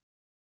plagiarism.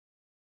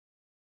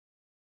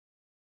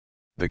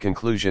 The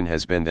conclusion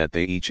has been that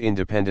they each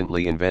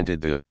independently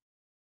invented the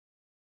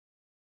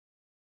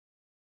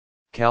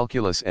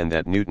calculus and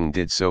that Newton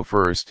did so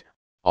first,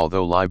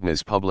 although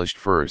Leibniz published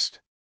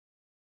first.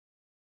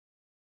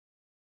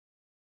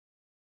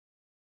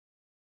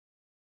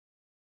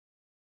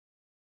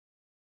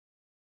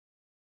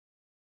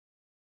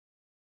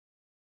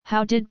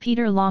 How did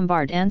Peter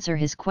Lombard answer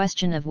his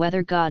question of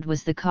whether God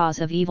was the cause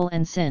of evil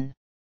and sin?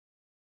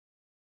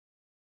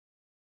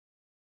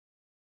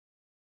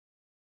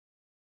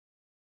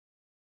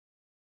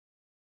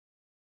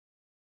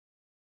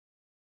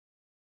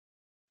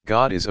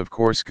 God is of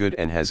course good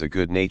and has a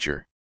good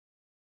nature.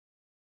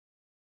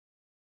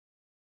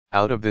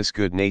 Out of this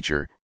good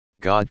nature,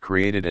 God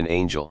created an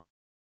angel.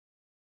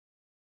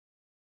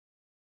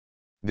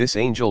 This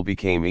angel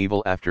became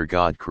evil after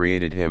God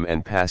created him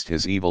and passed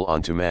his evil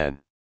on to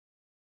man.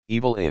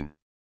 Evil in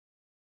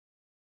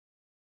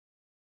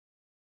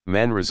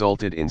man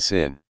resulted in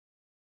sin.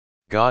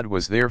 God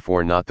was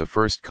therefore not the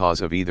first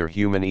cause of either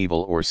human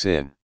evil or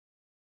sin.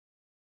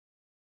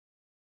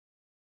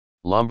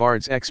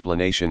 Lombard's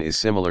explanation is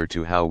similar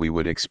to how we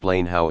would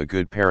explain how a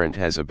good parent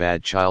has a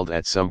bad child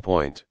at some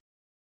point.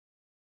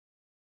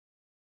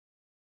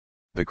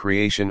 The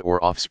creation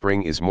or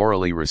offspring is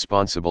morally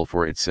responsible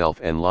for itself,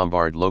 and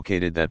Lombard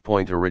located that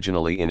point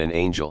originally in an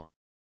angel.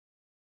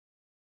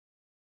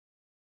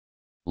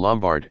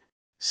 Lombard,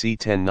 c.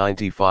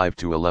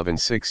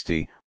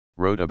 1095–1160,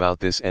 wrote about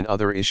this and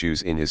other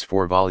issues in his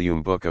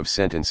 4-volume Book of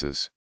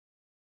Sentences.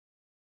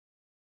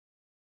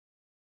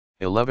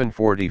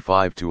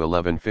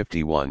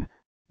 1145–1151,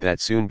 that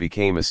soon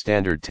became a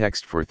standard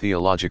text for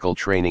theological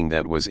training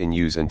that was in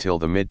use until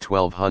the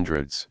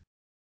mid-1200s.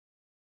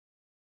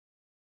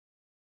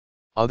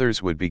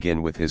 Others would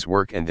begin with his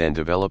work and then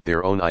develop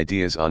their own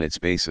ideas on its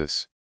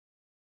basis.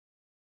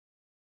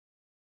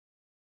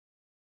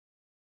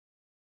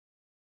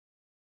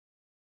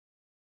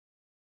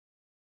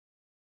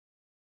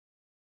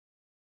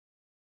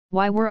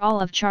 Why were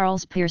all of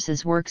Charles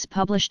Peirce's works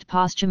published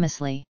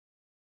posthumously?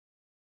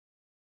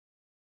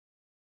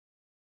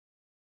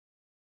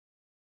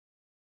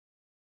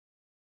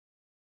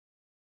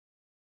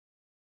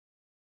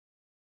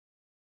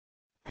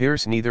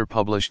 Peirce neither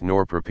published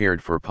nor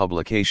prepared for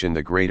publication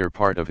the greater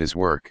part of his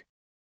work.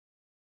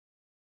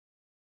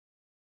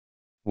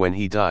 When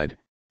he died,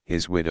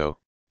 his widow,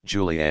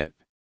 Juliet,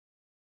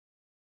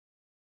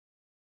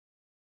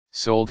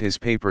 sold his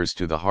papers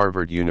to the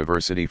Harvard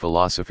University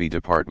Philosophy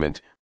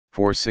Department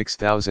for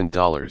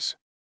 $6,000.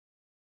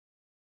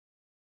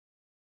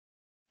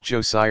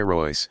 Josiah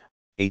Royce,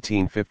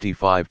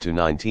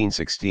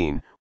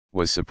 1855–1916,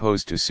 was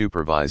supposed to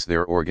supervise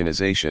their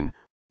organization,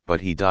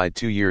 but he died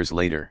 2 years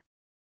later.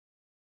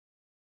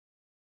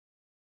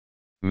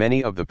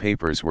 Many of the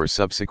papers were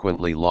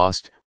subsequently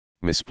lost,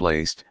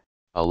 misplaced,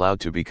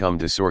 allowed to become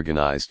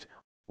disorganized,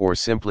 or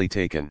simply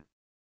taken.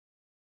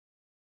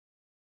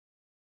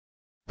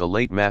 The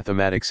late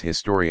mathematics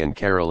historian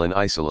Caroline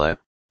Isola,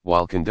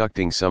 while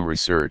conducting some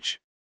research,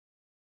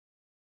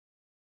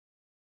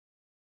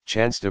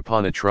 chanced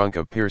upon a trunk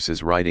of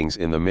Peirce's writings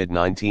in the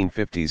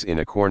mid-1950s in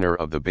a corner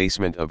of the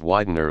basement of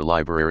Widener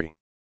Library.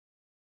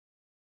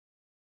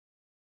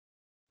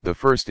 The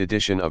first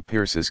edition of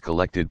Peirce's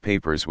collected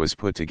papers was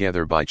put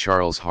together by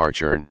Charles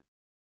Hartshorne,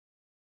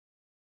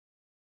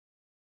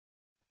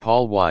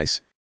 Paul Weiss,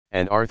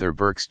 and Arthur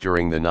Burks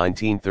during the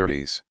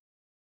 1930s.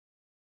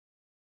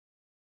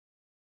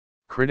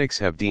 Critics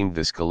have deemed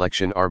this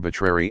collection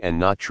arbitrary and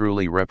not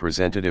truly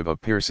representative of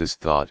Peirce's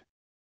thought,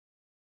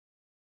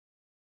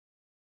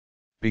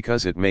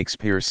 because it makes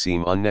Peirce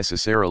seem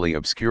unnecessarily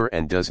obscure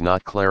and does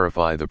not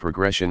clarify the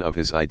progression of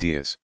his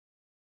ideas.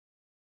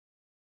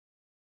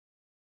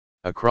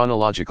 A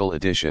chronological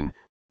edition,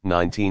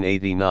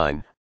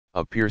 1989,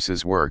 of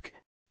Peirce's work,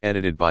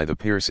 edited by the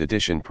Peirce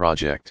Edition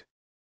Project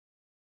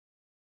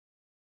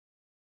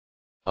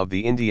of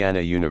the Indiana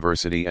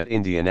University at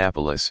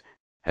Indianapolis,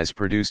 has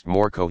produced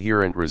more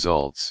coherent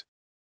results.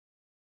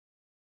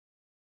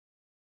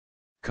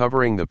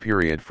 Covering the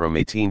period from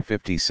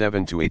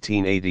 1857 to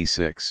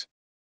 1886.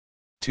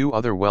 2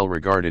 other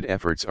well-regarded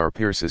efforts are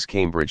Peirce's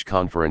Cambridge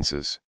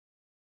Conferences,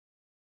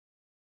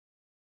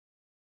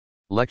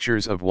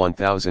 Lectures of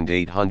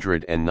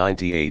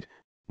 1898,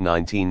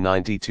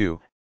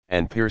 1992,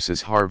 and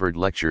Peirce's Harvard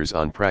Lectures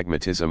on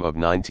Pragmatism of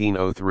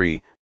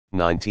 1903,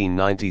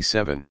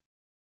 1997.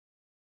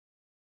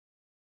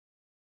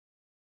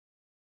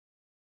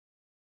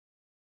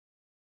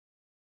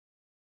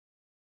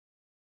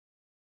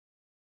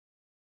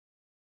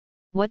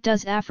 What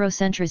does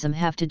Afrocentrism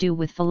have to do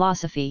with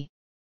philosophy?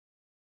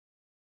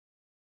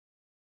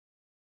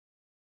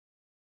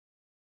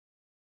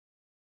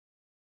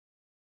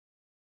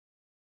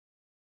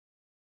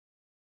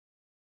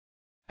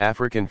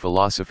 African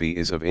philosophy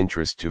is of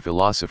interest to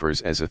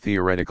philosophers as a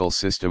theoretical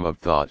system of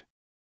thought.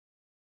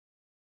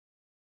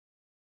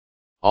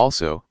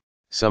 Also,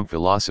 some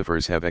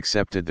philosophers have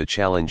accepted the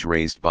challenge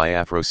raised by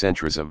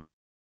Afrocentrism.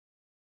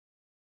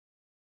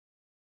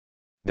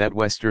 That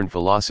Western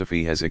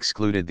philosophy has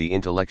excluded the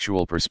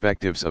intellectual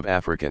perspectives of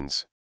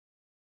Africans.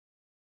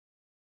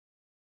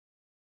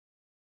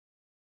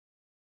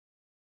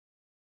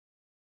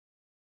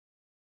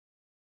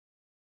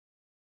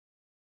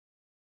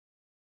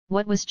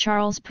 What was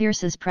Charles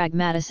Peirce's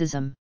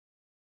pragmaticism?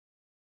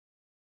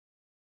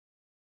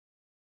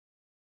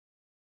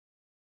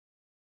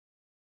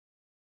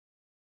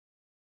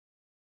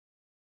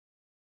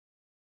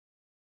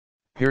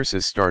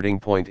 Peirce's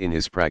starting point in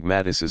his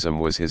pragmaticism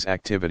was his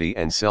activity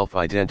and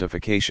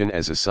self-identification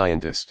as a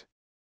scientist.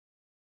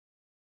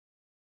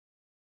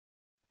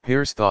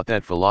 Peirce thought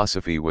that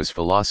philosophy was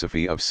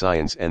philosophy of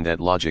science and that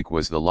logic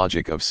was the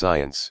logic of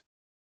science.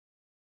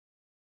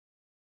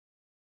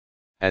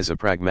 As a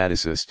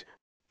pragmaticist,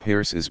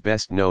 Peirce is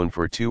best known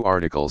for two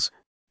articles,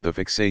 The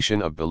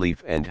Fixation of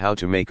Belief and How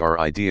to Make Our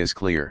Ideas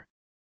Clear.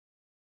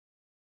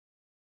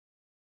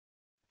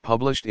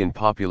 Published in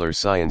Popular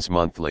Science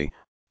Monthly,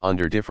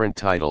 under different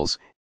titles,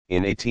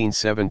 in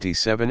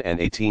 1877 and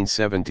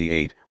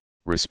 1878,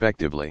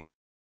 respectively.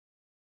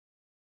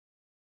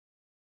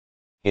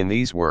 In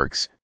these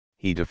works,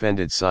 he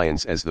defended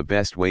science as the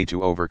best way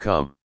to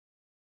overcome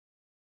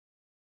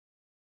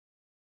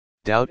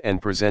doubt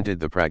and presented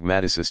the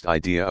pragmaticist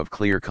idea of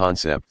clear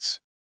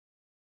concepts.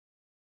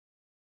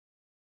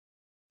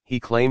 He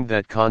claimed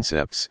that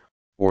concepts,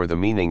 or the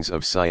meanings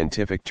of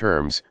scientific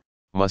terms,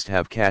 must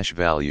have cash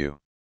value.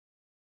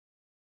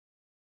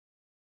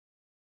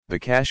 The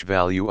cash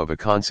value of a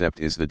concept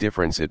is the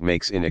difference it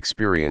makes in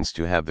experience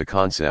to have the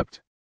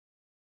concept,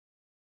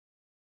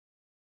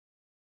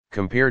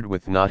 compared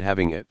with not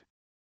having it.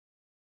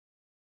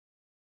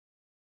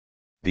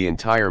 The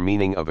entire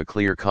meaning of a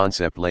clear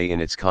concept lay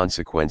in its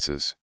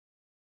consequences.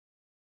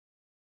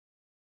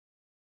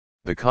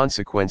 The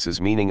consequences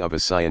meaning of a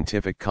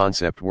scientific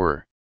concept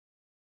were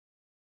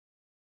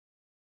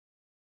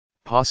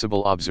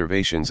possible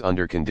observations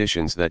under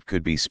conditions that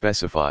could be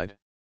specified.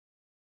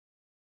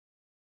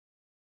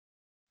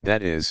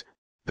 That is,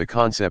 the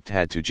concept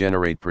had to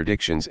generate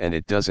predictions and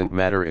it doesn't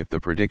matter if the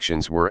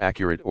predictions were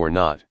accurate or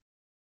not.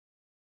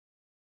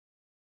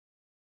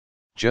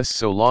 Just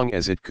so long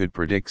as it could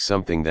predict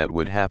something that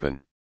would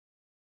happen.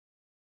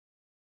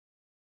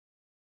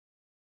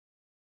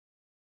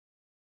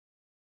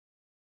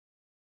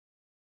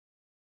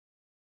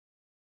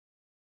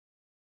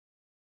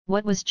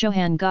 What was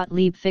Johann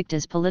Gottlieb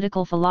Fichte's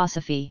political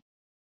philosophy?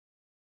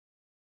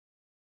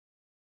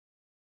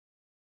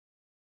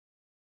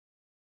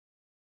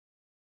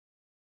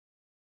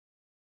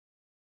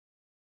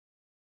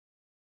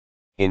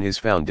 In his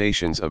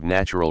Foundations of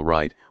Natural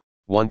Right,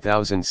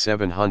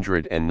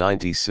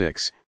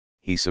 1796,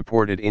 he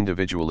supported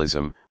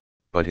individualism,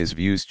 but his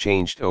views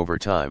changed over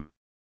time.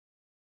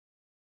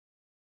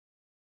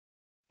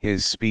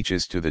 His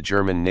Speeches to the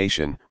German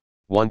Nation,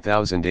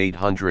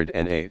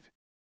 1808.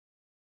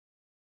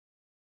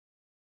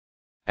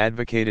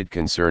 Advocated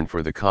concern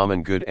for the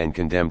common good and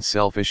condemned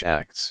selfish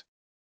acts.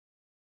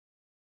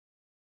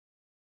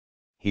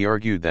 He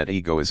argued that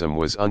egoism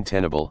was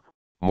untenable,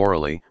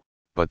 morally,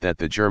 but that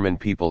the German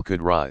people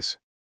could rise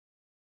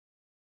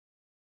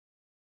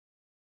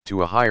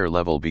to a higher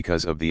level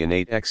because of the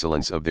innate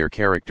excellence of their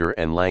character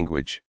and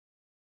language.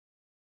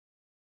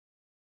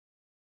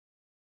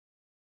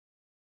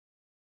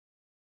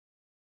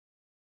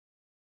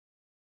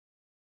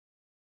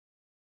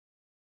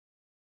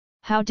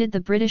 How did the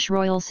British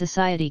Royal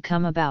Society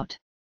come about?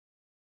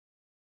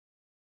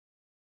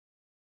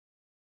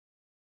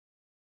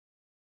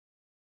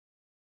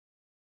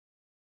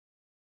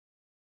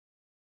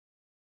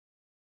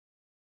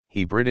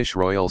 The British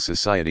Royal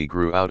Society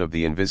grew out of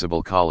the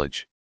Invisible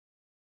College.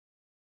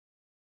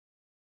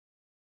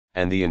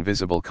 And the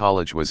Invisible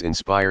College was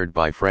inspired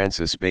by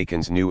Francis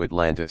Bacon's New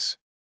Atlantis.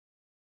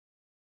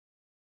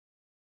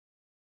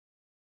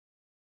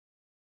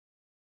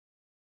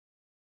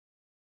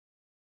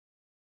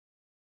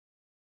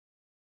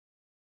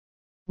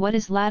 What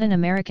is Latin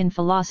American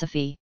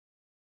philosophy?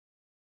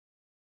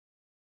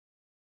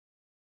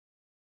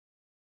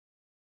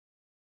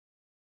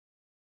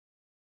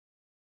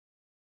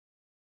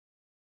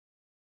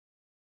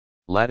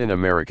 Latin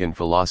American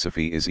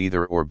philosophy is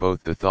either or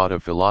both the thought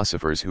of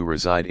philosophers who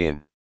reside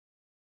in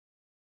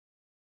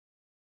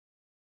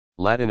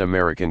Latin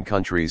American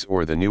countries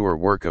or the newer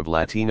work of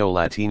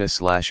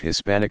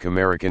Latino/Hispanic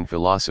American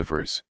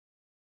philosophers.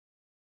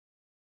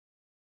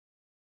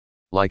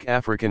 Like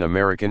African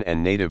American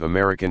and Native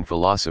American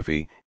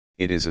philosophy,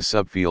 it is a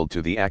subfield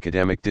to the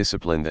academic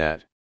discipline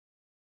that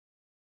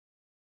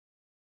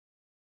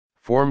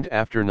formed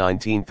after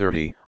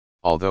 1930,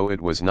 although it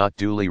was not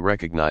duly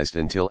recognized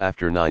until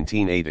after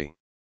 1980.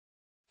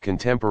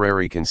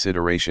 Contemporary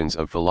considerations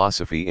of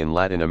philosophy in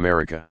Latin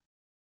America.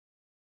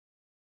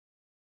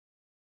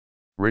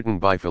 Written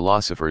by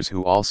philosophers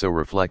who also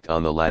reflect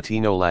on the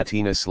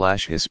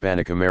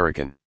Latino/Hispanic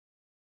American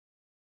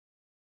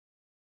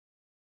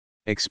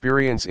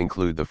Experience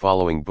include the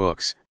following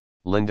books: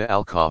 Linda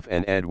Alcoff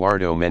and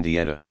Eduardo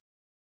Mendieta.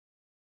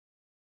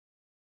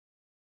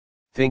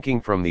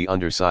 Thinking from the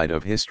Underside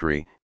of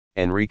History,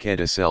 Enrique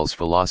de Cell's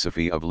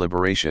Philosophy of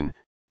Liberation,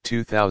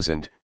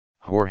 2000,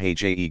 Jorge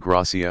J. E.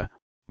 Gracia,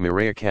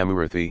 Mireya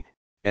Camurthy,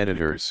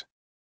 editors.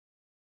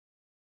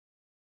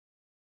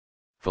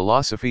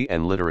 Philosophy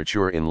and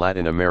Literature in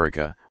Latin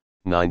America,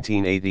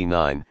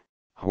 1989,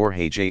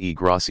 Jorge J. E.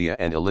 Gracia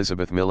and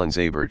Elizabeth Millen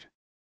Zabert.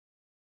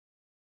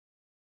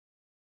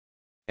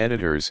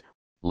 Editors,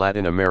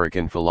 Latin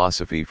American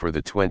Philosophy for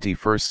the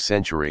 21st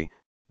Century,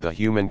 The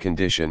Human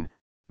Condition,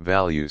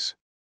 Values,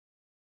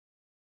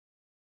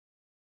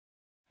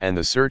 and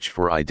the Search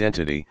for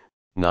Identity,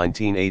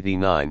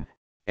 1989,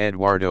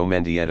 Eduardo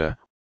Mendieta,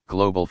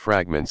 Global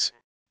Fragments,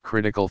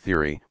 Critical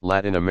Theory,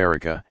 Latin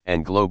America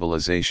and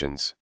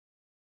Globalizations.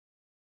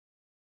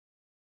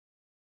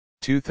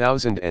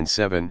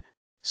 2007,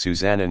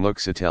 Susanna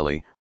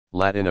Nuxitelli,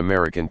 Latin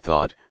American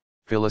Thought,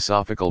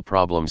 Philosophical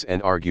Problems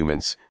and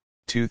Arguments,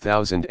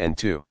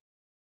 2002.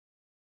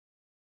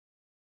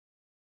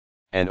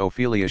 And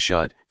Ophelia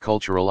Schutt,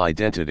 Cultural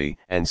Identity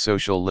and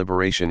Social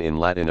Liberation in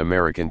Latin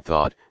American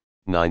Thought,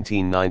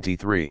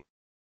 1993.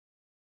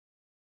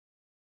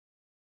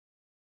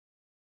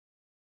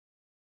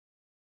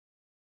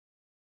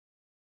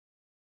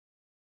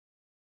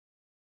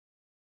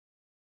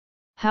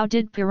 How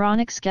did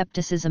Pyrrhonic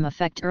skepticism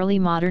affect early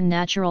modern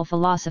natural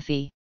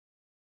philosophy?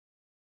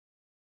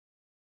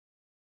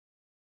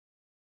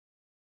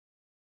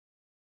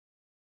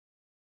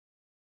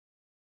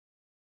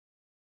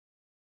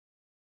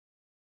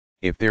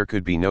 If there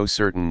could be no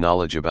certain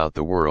knowledge about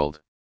the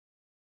world,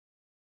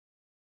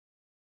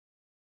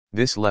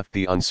 this left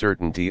the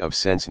uncertainty of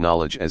sense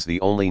knowledge as the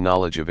only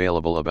knowledge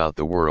available about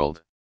the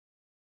world.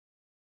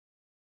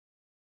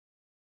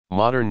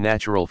 Modern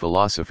natural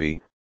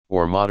philosophy,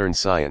 or modern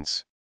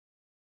science,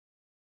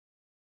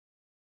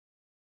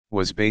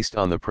 was based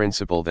on the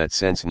principle that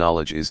sense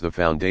knowledge is the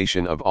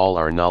foundation of all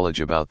our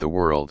knowledge about the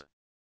world.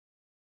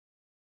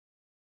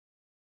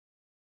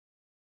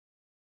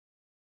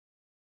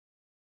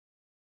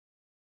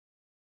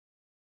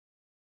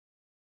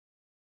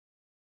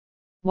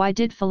 Why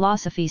did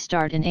philosophy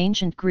start in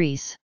ancient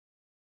Greece?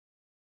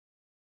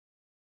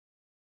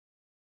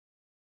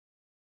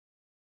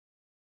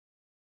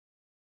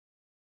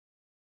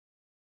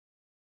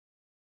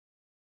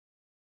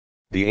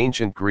 The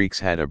ancient Greeks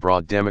had a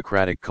broad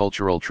democratic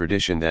cultural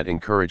tradition that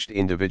encouraged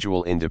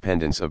individual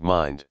independence of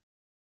mind,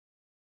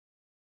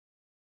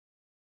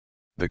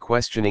 the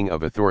questioning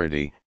of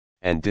authority,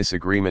 and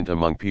disagreement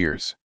among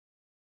peers.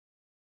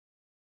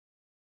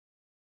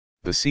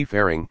 The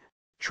seafaring,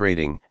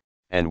 trading,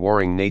 and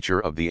warring nature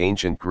of the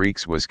ancient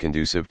Greeks was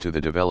conducive to the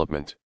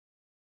development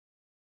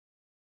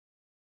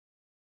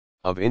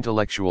of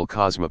intellectual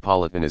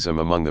cosmopolitanism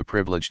among the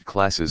privileged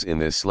classes in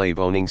this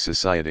slave-owning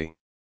society.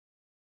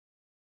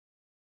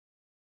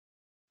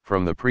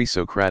 From the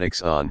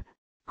pre-Socratics on,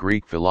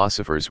 Greek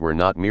philosophers were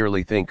not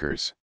merely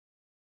thinkers,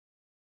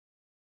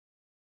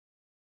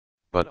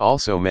 but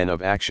also men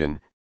of action,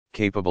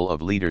 capable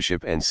of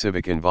leadership and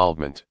civic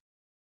involvement.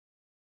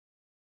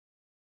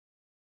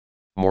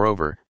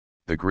 Moreover,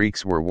 the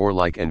Greeks were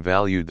warlike and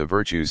valued the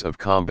virtues of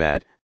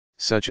combat,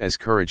 such as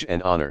courage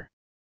and honor.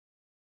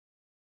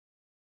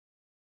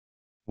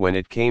 When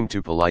it came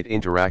to polite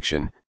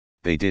interaction,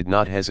 they did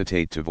not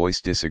hesitate to voice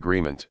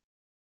disagreement,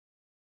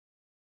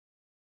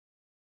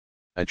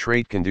 a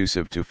trait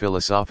conducive to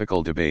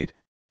philosophical debate,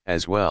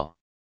 as well.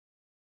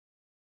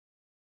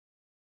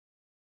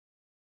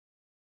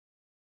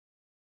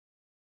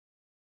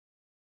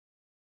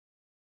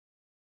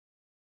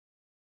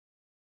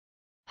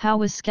 How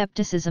was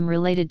skepticism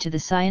related to the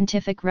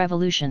scientific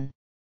revolution?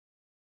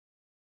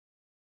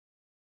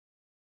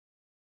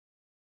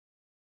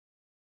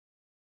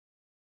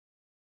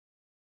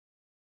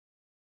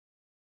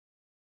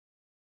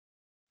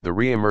 The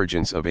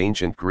re-emergence of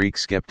ancient Greek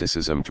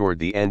skepticism toward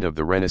the end of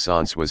the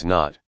Renaissance was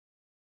not,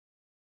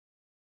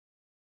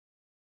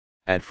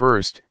 at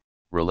first,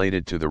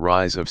 related to the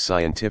rise of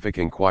scientific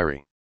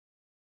inquiry.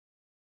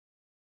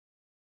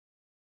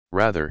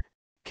 Rather,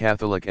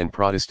 Catholic and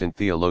Protestant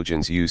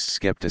theologians used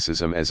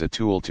skepticism as a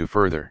tool to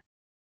further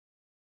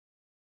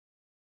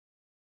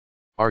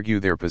argue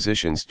their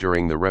positions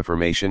during the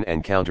Reformation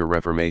and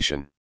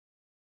Counter-Reformation.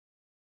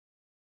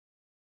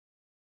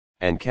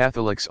 And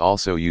Catholics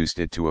also used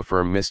it to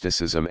affirm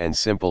mysticism and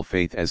simple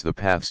faith as the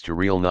paths to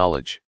real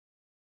knowledge.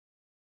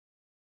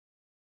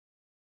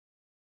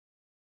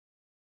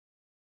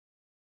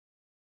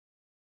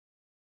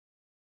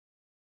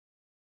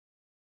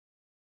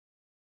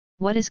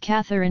 What is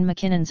Catherine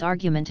MacKinnon's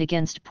argument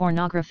against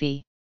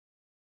pornography?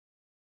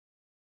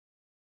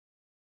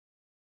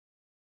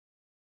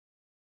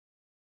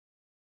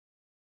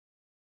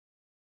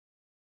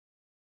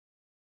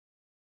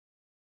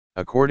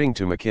 According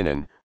to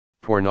MacKinnon,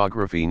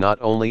 pornography not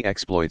only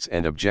exploits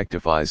and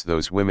objectifies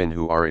those women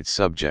who are its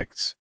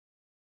subjects,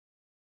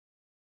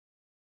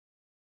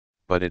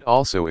 but it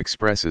also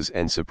expresses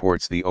and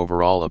supports the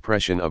overall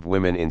oppression of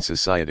women in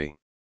society.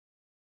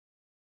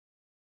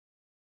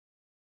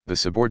 the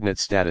subordinate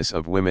status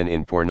of women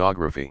in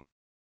pornography,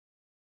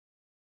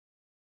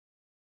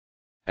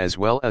 as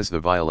well as the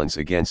violence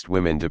against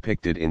women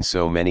depicted in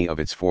so many of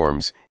its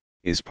forms,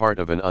 is part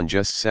of an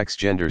unjust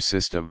sex-gender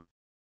system.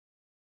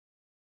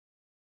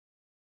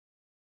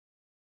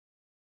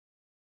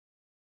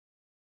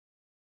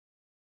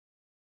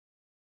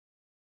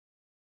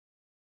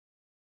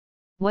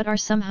 What are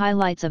some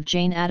highlights of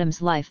Jane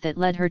Addams' life that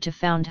led her to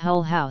found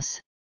Hull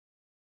House?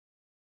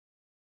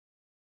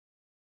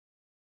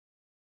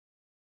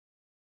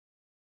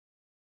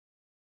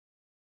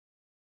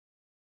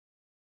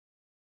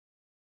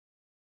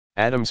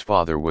 Addams'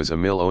 father was a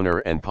mill owner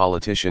and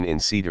politician in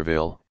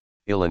Cedarville,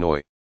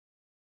 Illinois.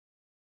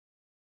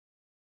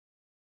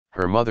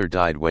 Her mother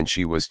died when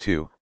she was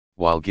 2,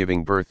 while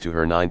giving birth to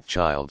her 9th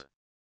child.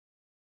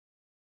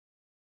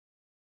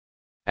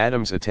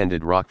 Addams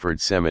attended Rockford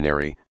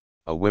Seminary,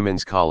 a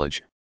women's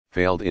college,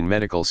 failed in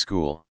medical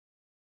school,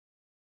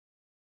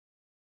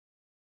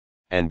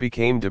 and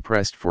became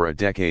depressed for a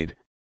decade,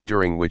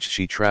 during which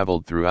she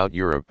traveled throughout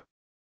Europe.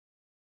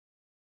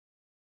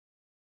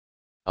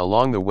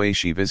 Along the way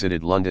she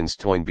visited London's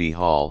Toynbee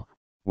Hall,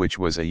 which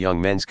was a young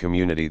men's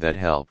community that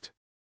helped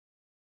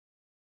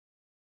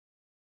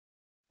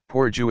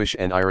poor Jewish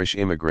and Irish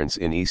immigrants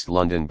in East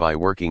London by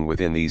working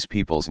within these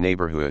people's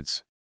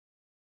neighborhoods.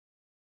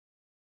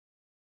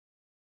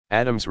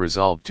 Addams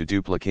resolved to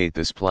duplicate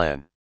this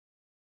plan,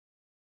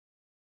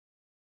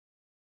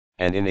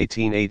 and in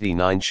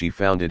 1889 she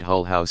founded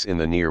Hull House in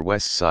the near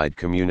West Side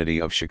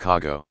community of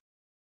Chicago.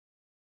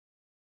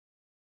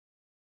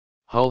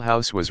 Hull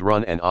House was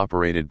run and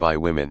operated by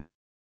women.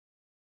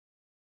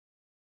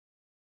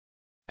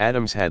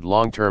 Addams had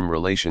long-term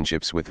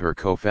relationships with her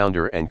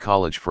co-founder and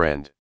college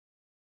friend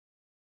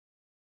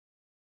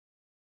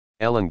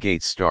Ellen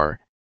Gates Starr,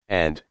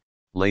 and,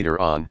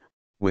 later on,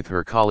 with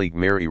her colleague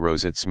Mary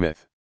Rosette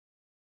Smith.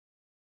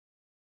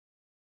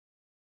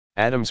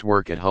 Addams'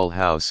 work at Hull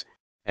House,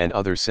 and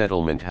other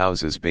settlement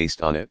houses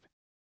based on it,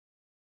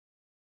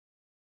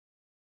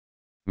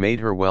 made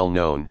her well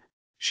known.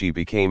 She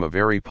became a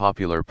very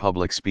popular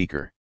public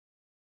speaker.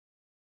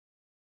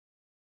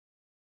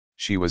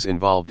 She was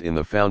involved in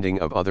the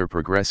founding of other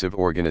progressive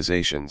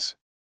organizations,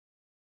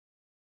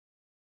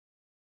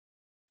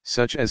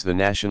 such as the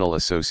National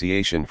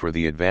Association for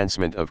the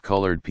Advancement of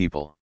Colored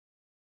People,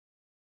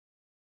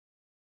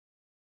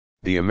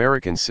 the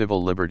American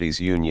Civil Liberties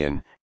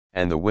Union,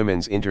 and the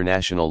Women's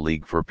International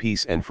League for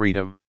Peace and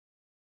Freedom.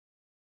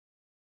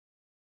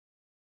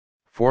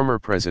 Former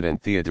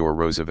President Theodore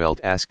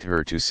Roosevelt asked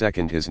her to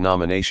second his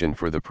nomination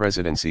for the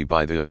presidency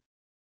by the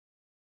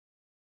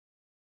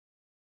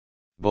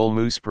Bull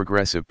Moose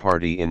Progressive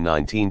Party in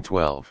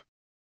 1912.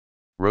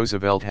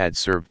 Roosevelt had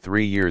served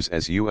 3 years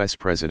as U.S.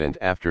 President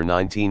after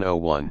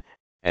 1901,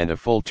 and a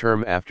full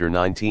term after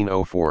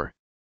 1904.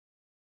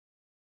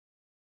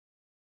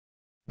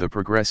 The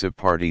Progressive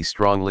Party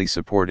strongly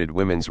supported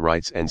women's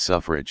rights and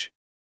suffrage.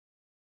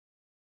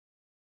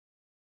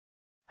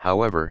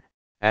 However,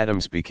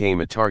 Addams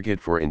became a target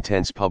for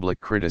intense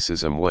public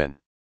criticism when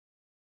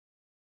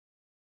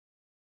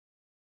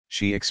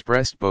she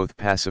expressed both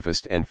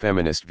pacifist and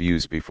feminist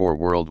views before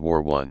World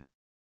War I.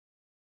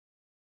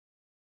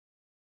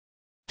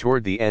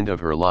 Toward the end of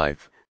her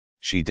life,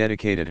 she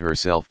dedicated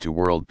herself to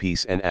world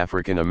peace and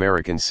African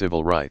American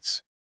civil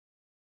rights.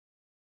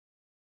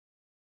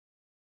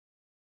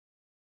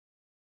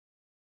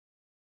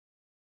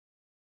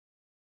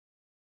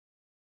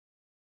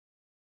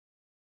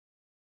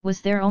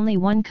 Was there only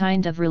one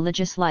kind of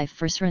religious life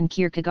for Søren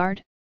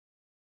Kierkegaard?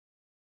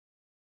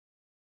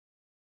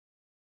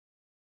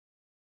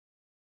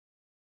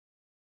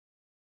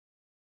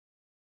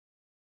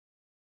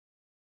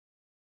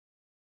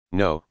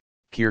 No,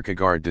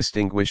 Kierkegaard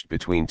distinguished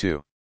between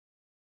two.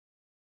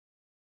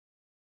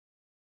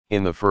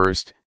 In the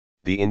first,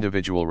 the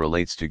individual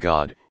relates to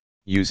God,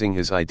 using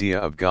his idea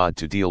of God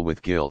to deal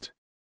with guilt.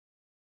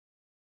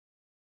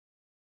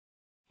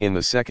 In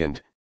the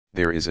second,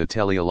 there is a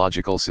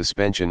teleological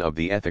suspension of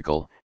the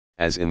ethical,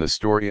 as in the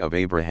story of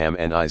Abraham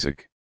and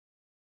Isaac.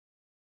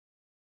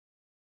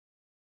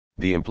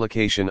 The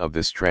implication of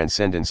this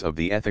transcendence of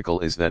the ethical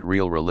is that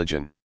real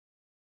religion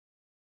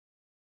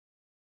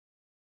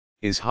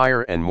is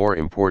higher and more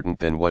important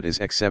than what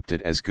is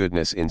accepted as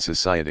goodness in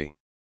society.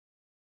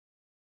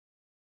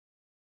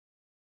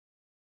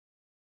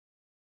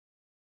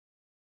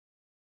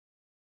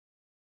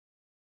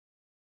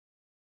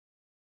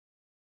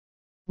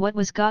 What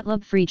was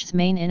Gottlob Frege's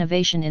main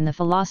innovation in the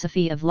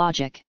philosophy of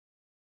logic?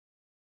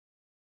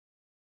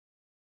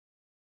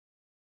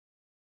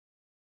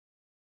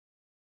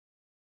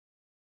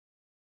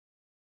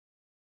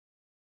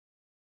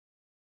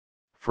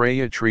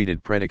 Frege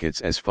treated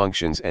predicates as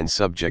functions and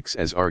subjects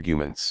as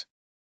arguments.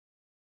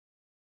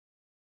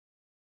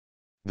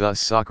 Thus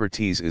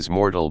Socrates is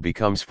mortal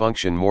becomes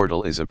function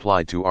mortal is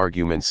applied to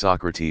argument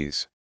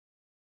Socrates.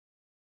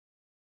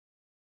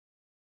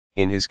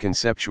 In his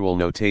conceptual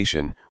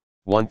notation,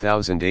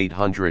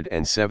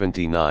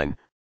 1879,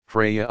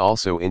 Frege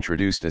also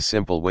introduced a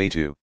simple way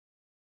to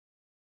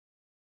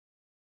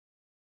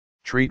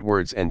Treat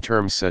words and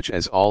terms such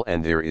as all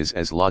and there is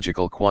as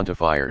logical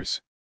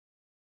quantifiers.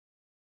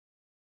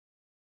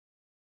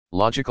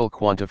 Logical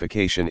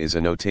quantification is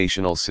a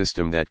notational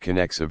system that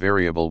connects a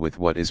variable with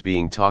what is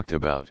being talked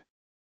about.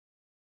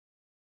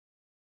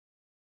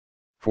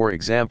 For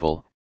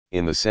example,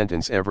 in the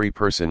sentence every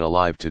person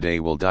alive today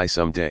will die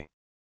someday.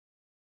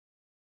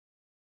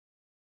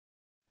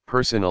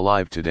 Person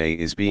alive today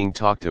is being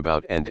talked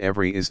about and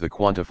every is the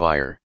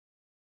quantifier.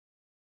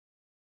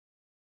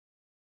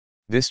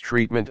 This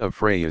treatment of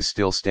phrase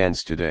still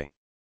stands today.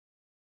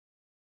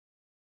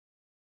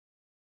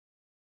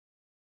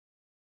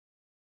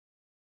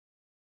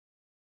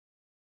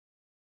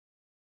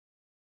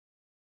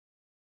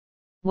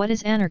 What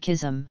is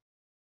anarchism?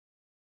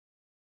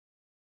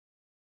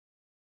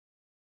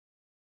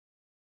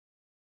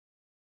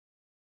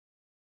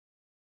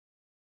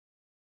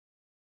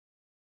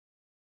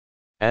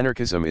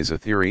 Anarchism is a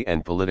theory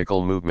and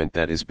political movement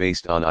that is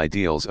based on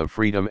ideals of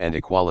freedom and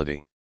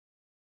equality.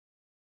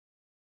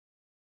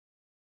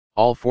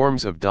 All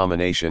forms of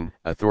domination,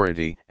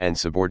 authority, and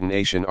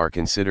subordination are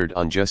considered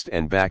unjust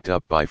and backed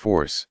up by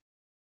force.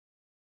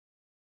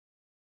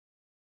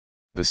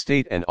 The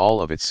state and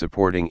all of its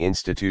supporting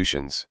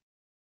institutions,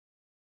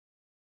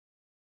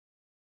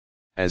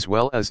 as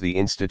well as the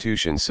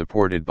institutions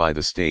supported by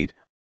the state,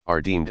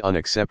 are deemed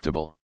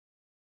unacceptable.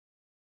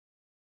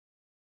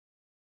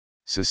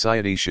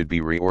 Society should be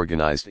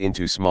reorganized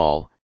into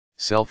small,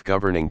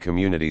 self-governing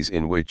communities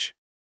in which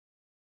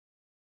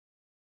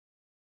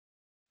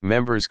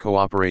members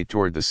cooperate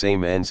toward the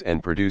same ends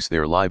and produce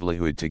their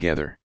livelihood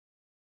together.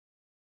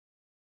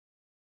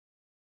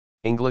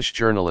 English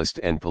journalist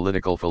and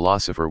political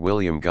philosopher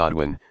William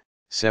Godwin,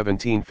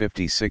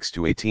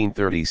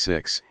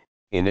 1756–1836,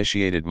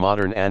 initiated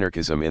modern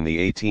anarchism in the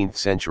 18th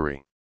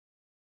century.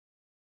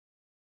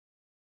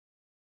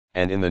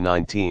 And in the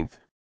 19th,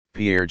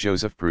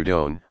 Pierre-Joseph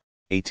Proudhon,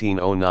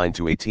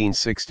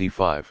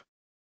 1809–1865.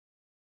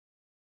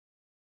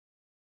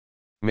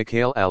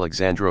 Mikhail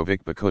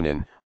Alexandrovich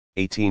Bakunin,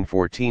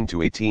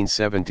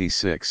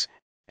 1814–1876,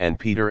 and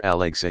Peter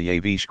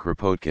Alexeyevich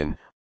Kropotkin,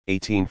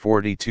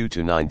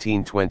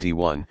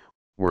 1842–1921,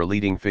 were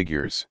leading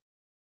figures.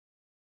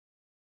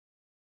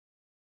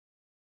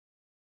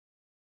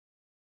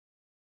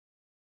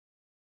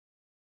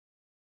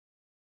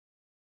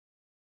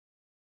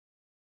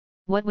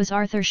 What was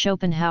Arthur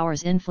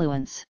Schopenhauer's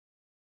influence?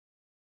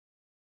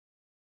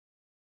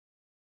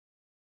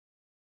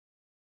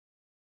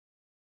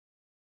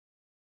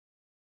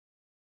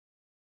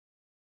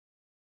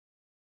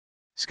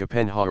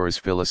 Schopenhauer's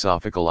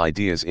philosophical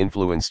ideas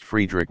influenced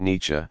Friedrich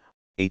Nietzsche,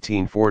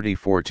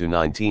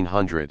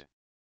 1844–1900.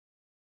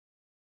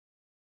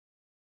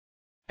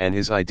 And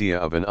his idea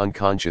of an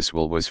unconscious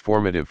will was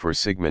formative for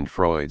Sigmund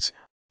Freud's,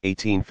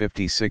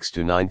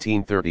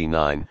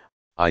 1856–1939,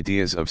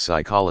 ideas of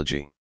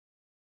psychology.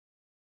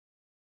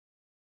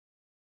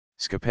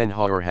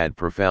 Schopenhauer had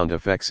profound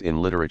effects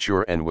in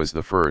literature and was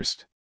the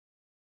first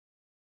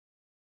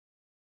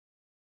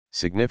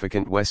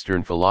significant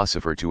Western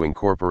philosopher to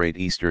incorporate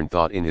Eastern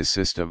thought in his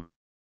system.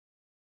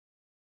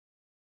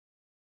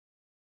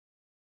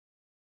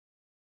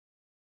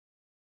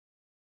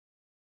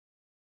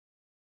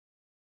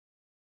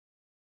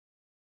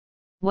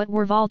 What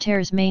were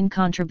Voltaire's main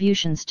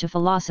contributions to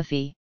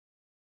philosophy?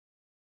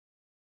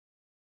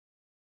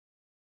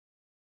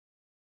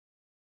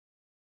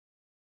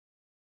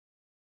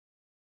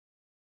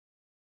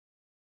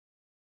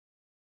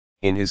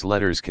 In his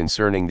Letters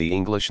Concerning the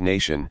English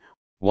Nation,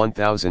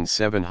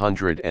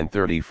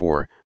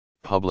 1734,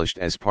 published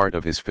as part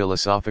of his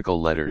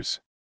philosophical letters,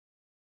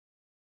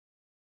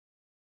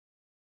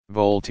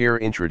 Voltaire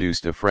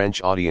introduced a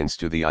French audience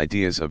to the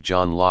ideas of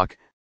John Locke,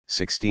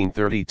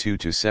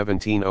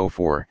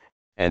 1632–1704,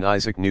 and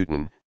Isaac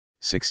Newton,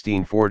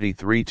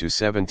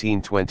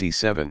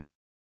 1643–1727.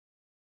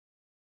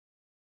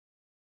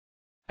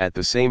 At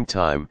the same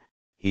time,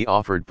 he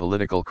offered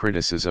political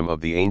criticism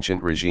of the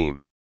ancient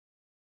regime,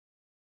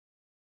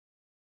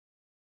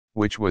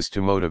 which was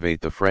to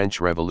motivate the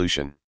French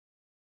Revolution.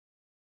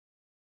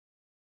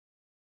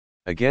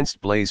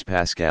 Against Blaise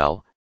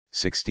Pascal,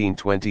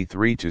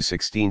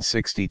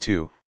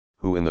 1623–1662,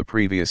 who in the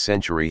previous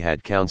century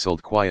had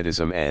counseled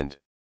quietism and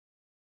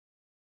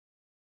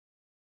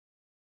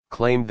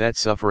claimed that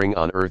suffering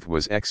on earth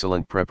was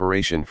excellent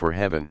preparation for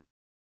heaven.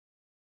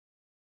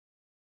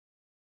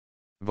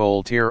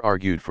 Voltaire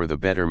argued for the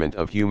betterment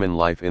of human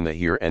life in the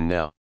here and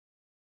now.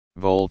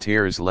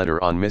 Voltaire's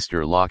letter on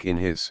Mr. Locke in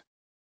his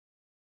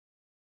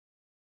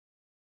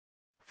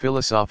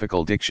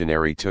Philosophical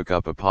Dictionary took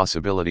up a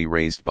possibility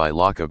raised by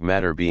Locke of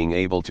matter being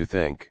able to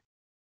think.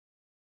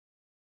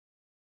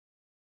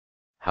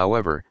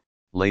 However,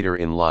 later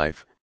in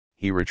life,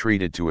 he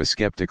retreated to a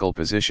skeptical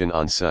position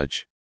on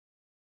such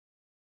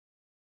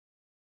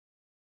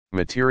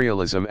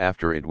materialism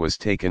after it was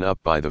taken up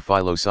by the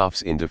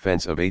philosophers in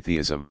defense of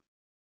atheism.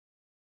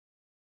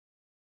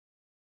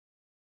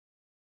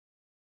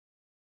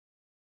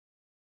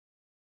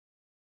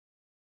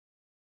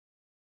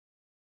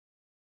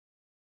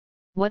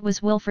 What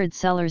was Wilfrid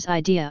Sellars'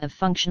 idea of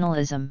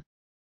functionalism?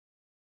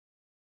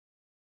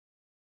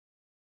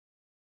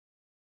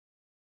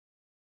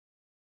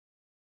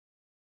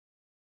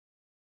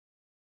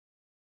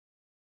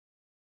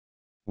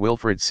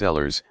 Wilfrid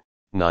Sellars,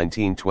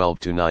 1912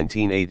 to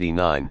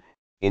 1989,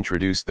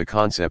 introduced the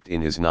concept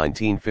in his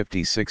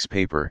 1956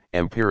 paper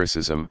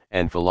Empiricism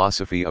and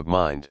Philosophy of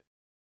Mind.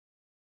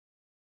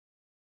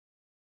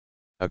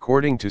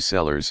 According to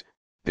Sellars,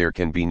 there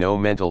can be no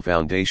mental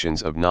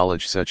foundations of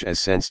knowledge such as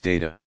sense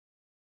data.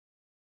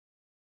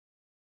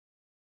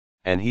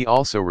 And he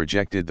also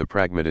rejected the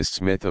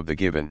pragmatist's myth of the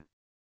given.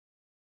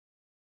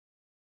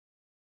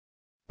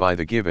 By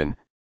the given,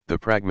 the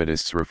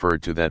pragmatists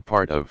referred to that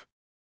part of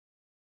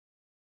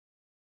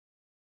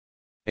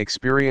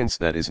experience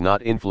that is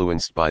not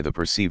influenced by the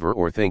perceiver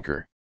or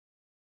thinker.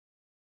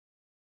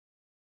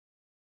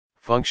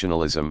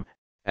 Functionalism,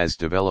 as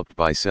developed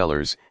by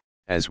Sellars,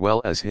 as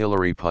well as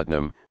Hilary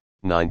Putnam,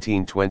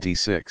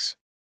 1926.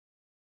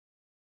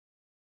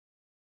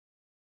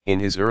 In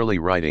his early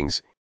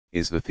writings,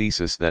 is the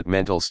thesis that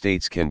mental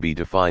states can be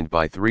defined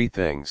by three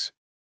things: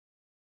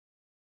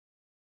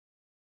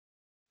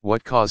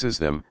 what causes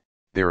them,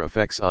 their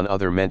effects on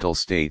other mental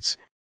states,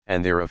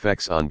 and their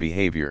effects on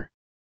behavior.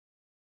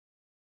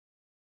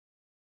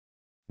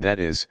 That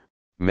is,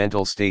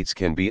 mental states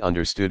can be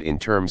understood in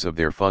terms of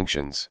their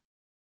functions,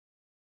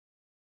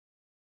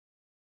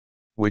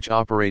 which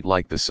operate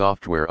like the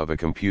software of a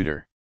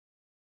computer.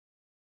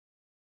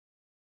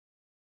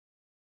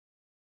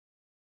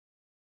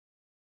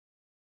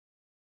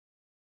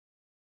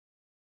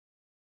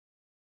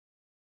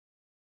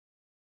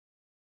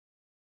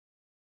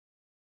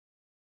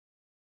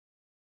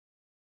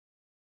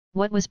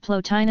 What was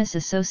Plotinus'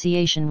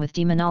 association with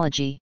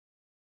demonology?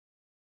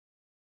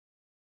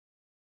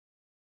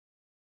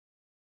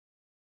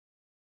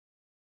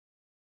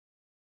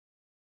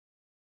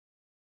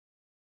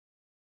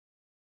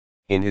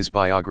 In his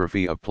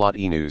biography of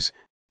Plotinus,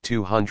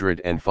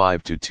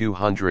 205 to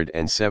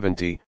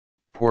 270,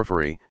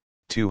 Porphyry,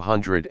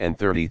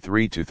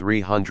 233 to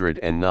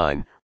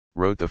 309,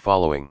 wrote the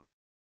following.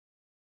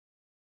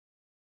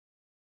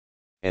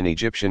 An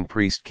Egyptian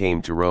priest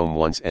came to Rome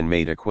once and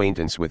made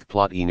acquaintance with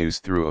Plotinus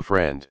through a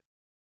friend.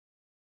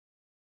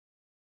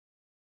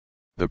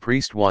 The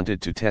priest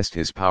wanted to test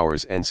his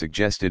powers and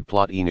suggested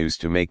Plotinus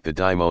to make the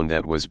daimon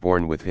that was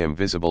born with him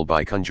visible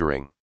by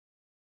conjuring.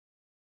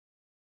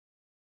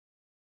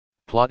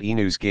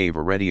 Plotinus gave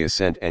a ready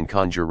assent and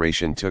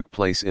conjuration took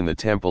place in the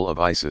temple of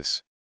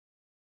Isis.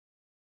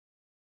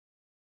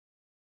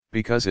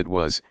 Because it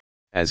was,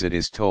 as it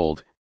is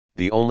told,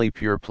 the only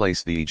pure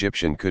place the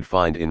Egyptian could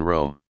find in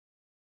Rome.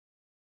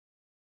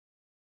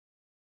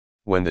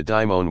 When the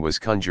daimon was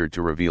conjured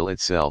to reveal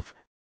itself,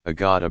 a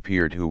god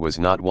appeared who was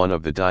not one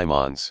of the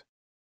daimons.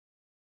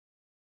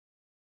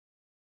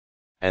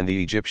 And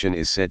the Egyptian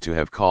is said to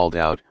have called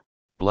out,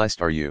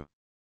 "Blessed are you,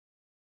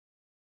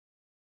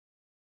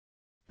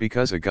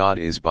 because a god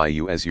is by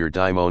you as your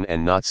daimon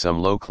and not some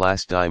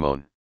low-class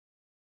daimon."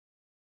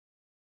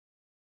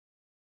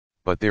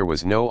 But there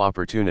was no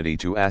opportunity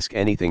to ask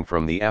anything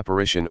from the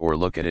apparition or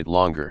look at it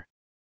longer,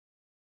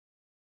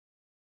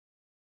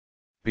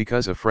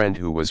 because a friend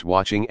who was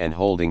watching and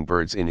holding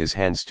birds in his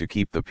hands to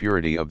keep the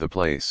purity of the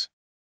place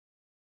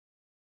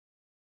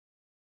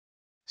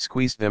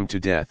squeezed them to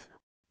death,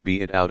 be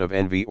it out of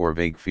envy or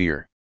vague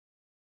fear.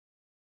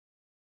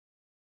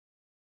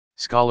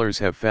 Scholars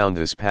have found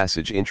this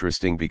passage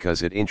interesting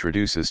because it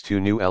introduces two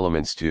new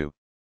elements to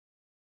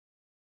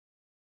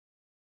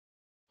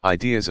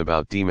ideas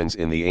about demons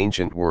in the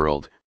ancient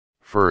world.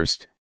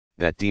 First,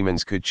 that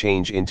demons could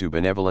change into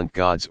benevolent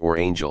gods or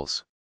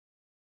angels.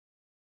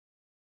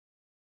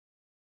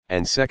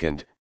 And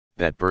second,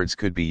 that birds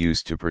could be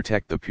used to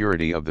protect the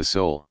purity of the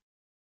soul.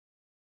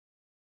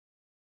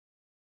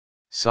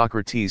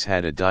 Socrates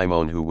had a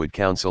daimon who would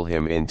counsel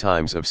him in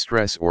times of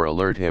stress or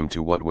alert him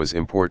to what was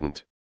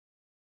important.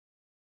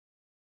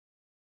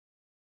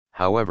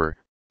 However,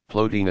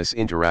 Plotinus'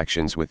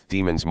 interactions with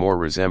demons more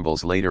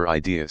resembles later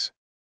ideas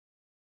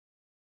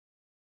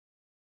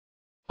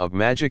of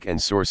magic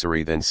and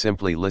sorcery than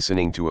simply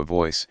listening to a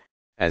voice,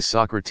 as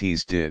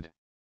Socrates did.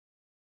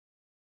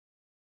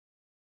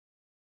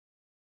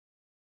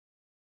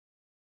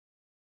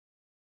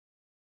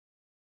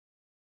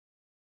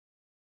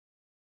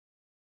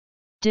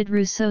 Did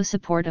Rousseau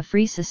support a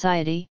free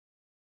society?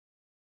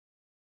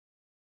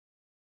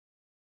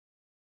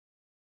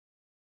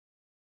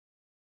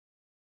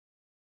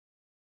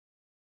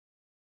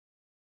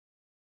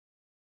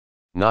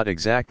 Not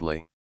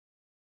exactly.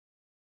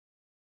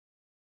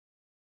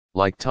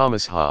 Like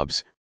Thomas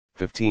Hobbes,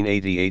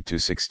 1588 to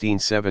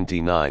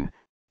 1679,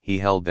 he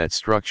held that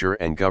structure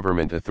and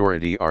government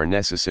authority are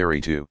necessary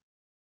to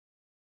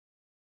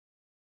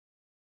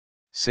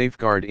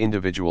safeguard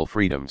individual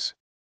freedoms.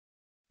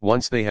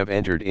 Once they have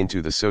entered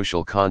into the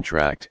social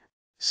contract,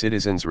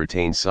 citizens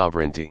retain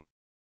sovereignty.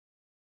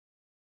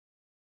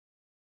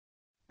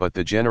 But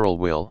the general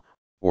will,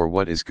 or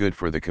what is good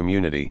for the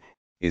community,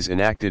 is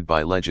enacted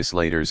by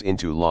legislators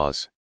into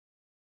laws.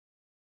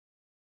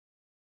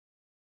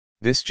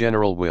 This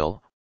general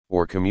will,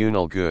 or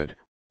communal good,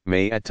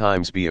 may at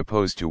times be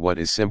opposed to what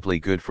is simply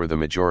good for the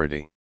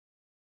majority.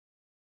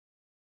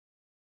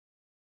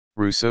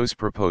 Rousseau's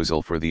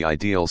proposal for the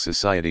ideal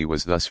society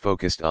was thus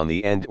focused on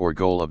the end or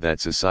goal of that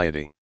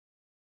society.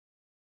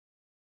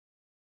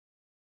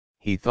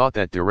 He thought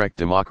that direct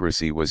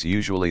democracy was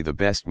usually the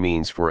best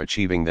means for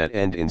achieving that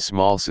end in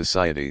small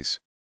societies.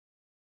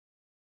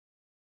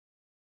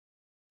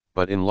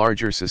 But in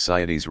larger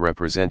societies,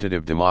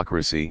 representative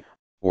democracy,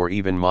 or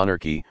even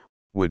monarchy,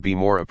 would be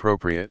more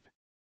appropriate.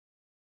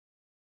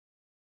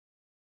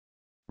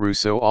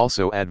 Rousseau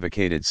also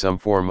advocated some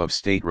form of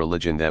state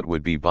religion that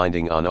would be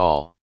binding on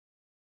all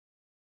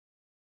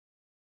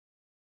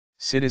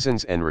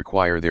citizens and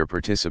require their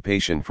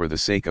participation for the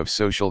sake of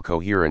social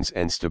coherence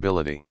and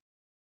stability.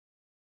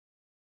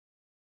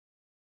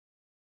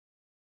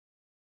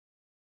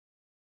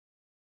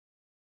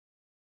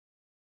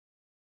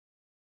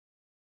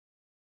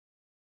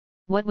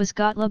 What was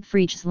Gottlob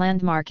Frege's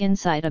landmark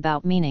insight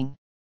about meaning?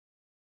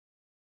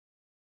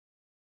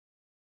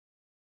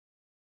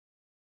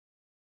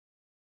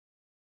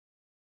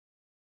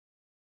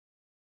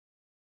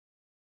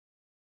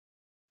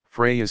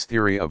 Frege's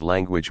theory of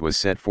language was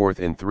set forth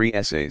in 3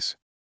 essays: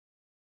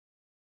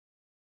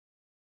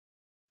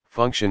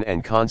 Function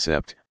and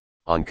Concept,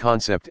 On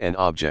Concept and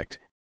Object,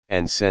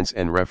 and Sense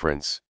and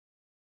Reference.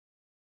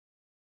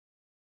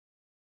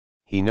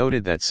 He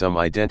noted that some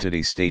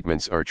identity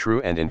statements are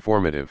true and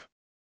informative.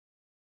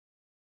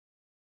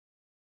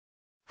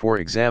 For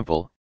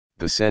example,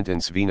 the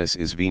sentence "Venus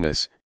is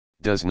Venus"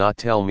 does not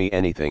tell me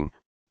anything,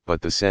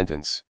 but the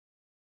sentence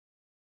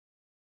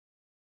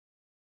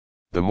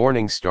 "The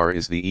morning star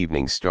is the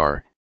evening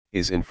star"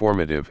 is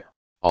informative,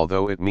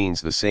 although it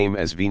means the same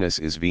as Venus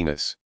is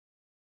Venus.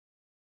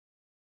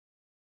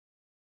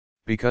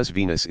 Because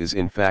Venus is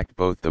in fact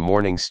both the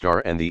morning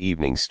star and the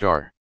evening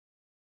star.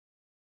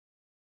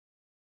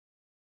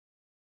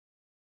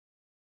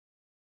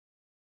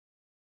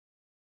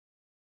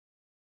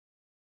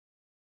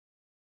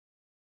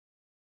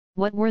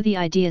 What were the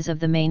ideas of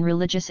the main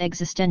religious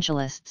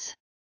existentialists?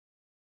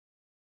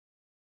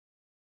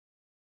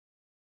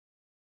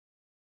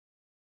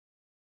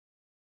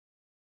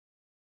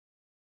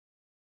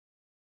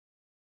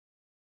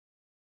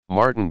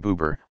 Martin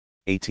Buber,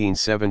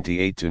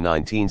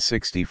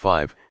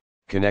 1878–1965,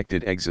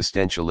 connected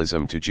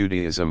existentialism to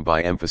Judaism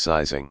by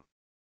emphasizing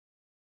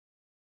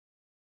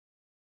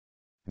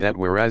that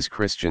whereas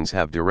Christians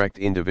have direct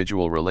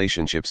individual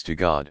relationships to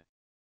God,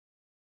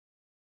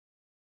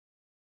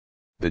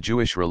 the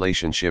Jewish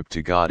relationship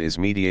to God is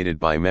mediated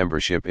by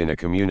membership in a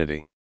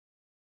community.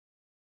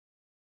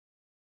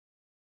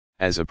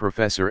 As a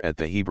professor at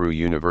the Hebrew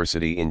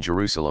University in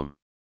Jerusalem,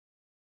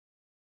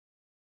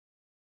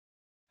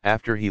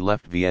 after he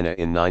left Vienna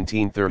in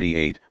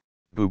 1938,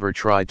 Buber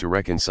tried to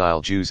reconcile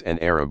Jews and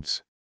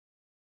Arabs.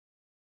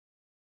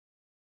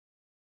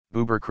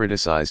 Buber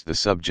criticized the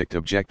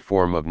subject-object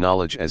form of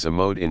knowledge as a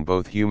mode in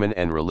both human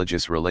and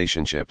religious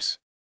relationships.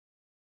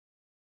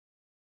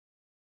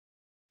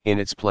 In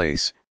its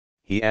place,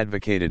 he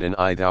advocated an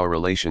I-thou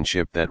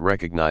relationship that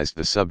recognized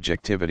the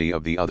subjectivity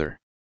of the other.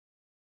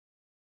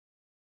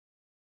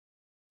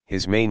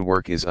 His main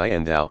work is I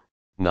and Thou,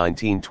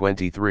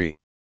 1923.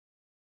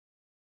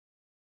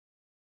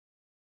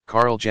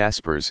 Karl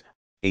Jaspers,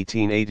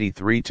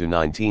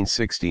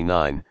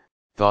 1883–1969,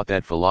 thought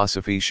that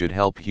philosophy should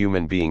help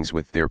human beings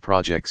with their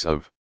projects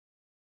of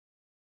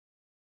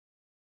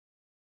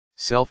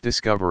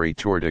self-discovery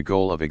toward a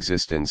goal of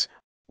existence,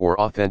 or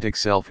authentic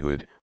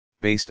selfhood,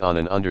 based on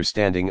an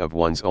understanding of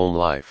one's own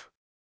life.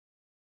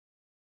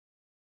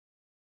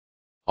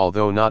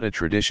 Although not a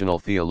traditional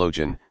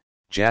theologian,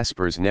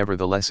 Jaspers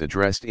nevertheless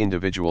addressed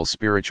individual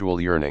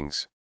spiritual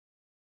yearnings.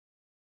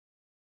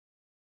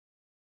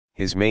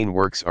 His main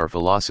works are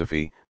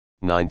Philosophy,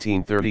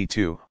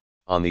 1932,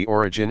 On the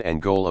Origin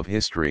and Goal of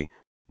History,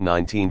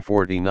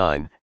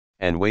 1949,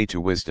 and Way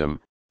to Wisdom,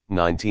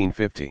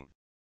 1950.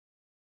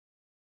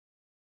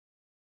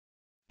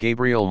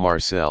 Gabriel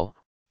Marcel,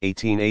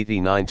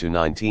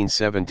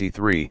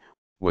 1889–1973,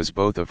 was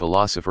both a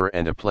philosopher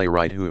and a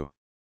playwright who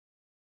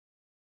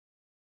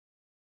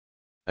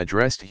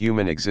addressed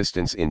human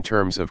existence in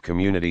terms of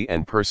community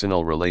and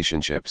personal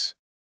relationships.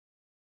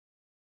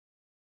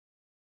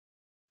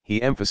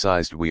 He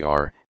emphasized we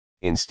are,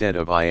 instead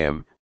of I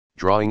am,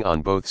 drawing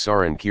on both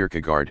Søren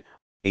Kierkegaard,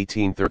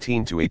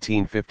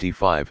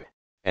 1813–1855,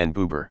 and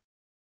Buber.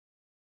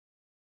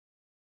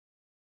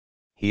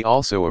 He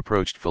also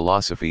approached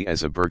philosophy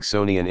as a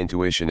Bergsonian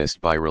intuitionist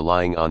by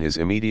relying on his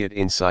immediate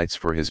insights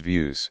for his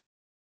views,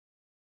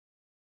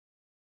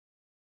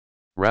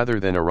 rather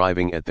than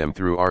arriving at them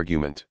through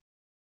argument.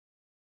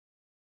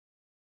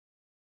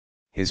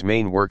 His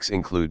main works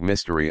include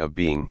Mystery of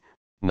Being,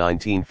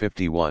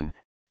 1951,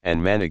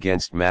 and Man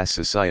Against Mass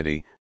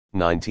Society,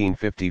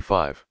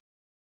 1955.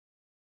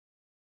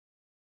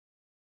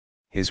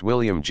 His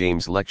William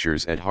James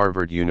Lectures at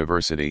Harvard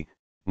University,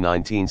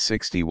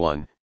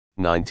 1961,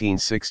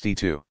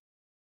 1962.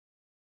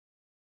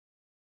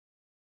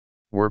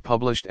 Were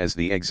published as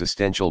The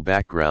Existential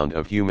Background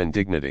of Human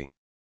Dignity.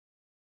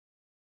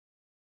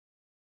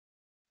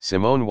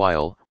 Simone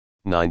Weil,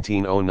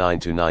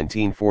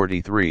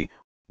 1909–1943,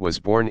 was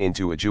born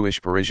into a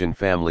Jewish Parisian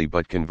family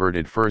but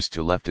converted first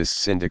to leftist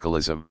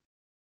syndicalism,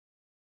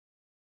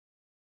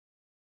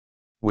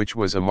 which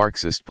was a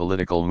Marxist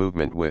political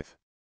movement with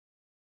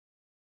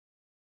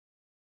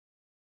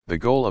the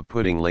goal of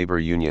putting labor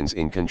unions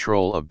in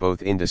control of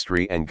both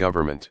industry and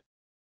government.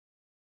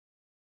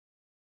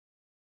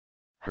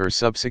 Her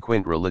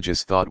subsequent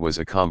religious thought was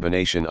a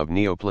combination of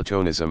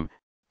Neoplatonism,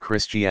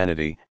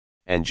 Christianity,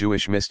 and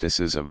Jewish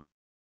mysticism.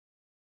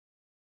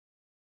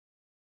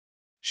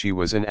 She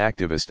was an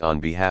activist on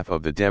behalf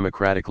of the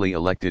democratically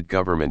elected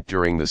government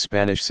during the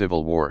Spanish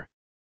Civil War,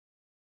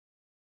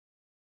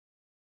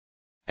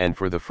 and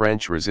for the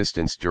French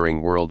resistance during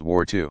World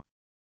War II.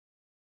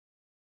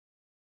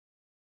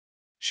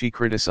 She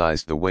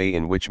criticized the way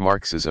in which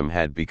Marxism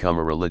had become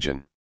a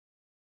religion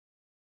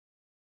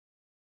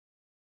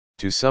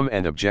to some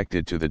and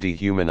objected to the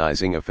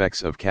dehumanizing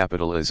effects of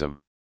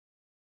capitalism.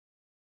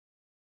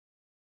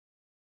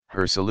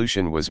 Her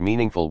solution was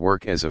meaningful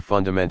work as a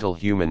fundamental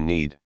human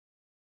need.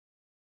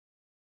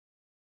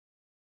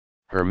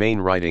 Her main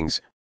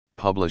writings,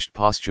 published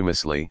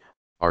posthumously,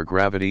 are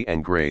Gravity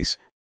and Grace,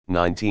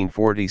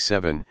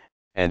 1947,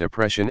 and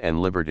Oppression and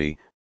Liberty,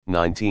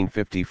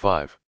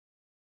 1955.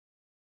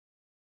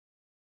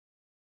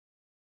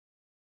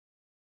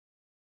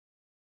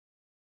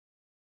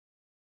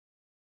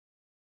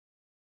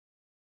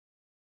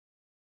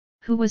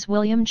 Who was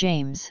William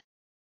James?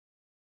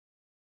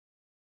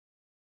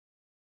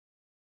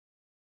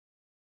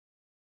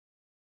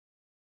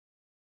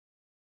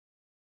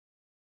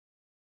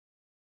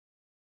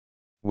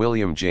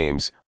 William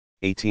James,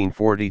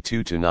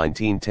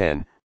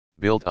 1842–1910,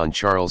 built on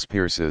Charles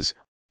Peirce's,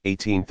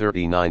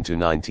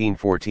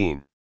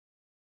 1839–1914.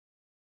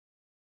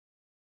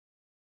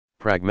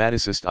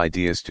 Pragmaticist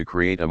ideas to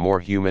create a more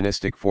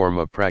humanistic form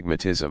of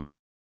pragmatism.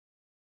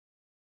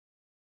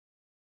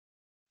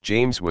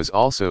 James was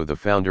also the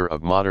founder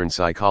of modern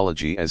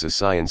psychology as a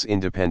science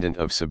independent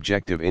of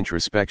subjective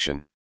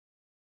introspection.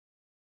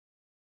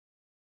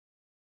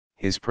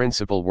 His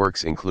principal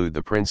works include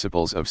The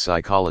Principles of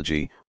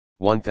Psychology,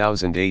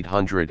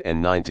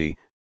 1890,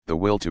 The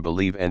Will to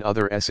Believe, and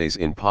other essays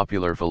in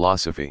popular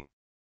philosophy.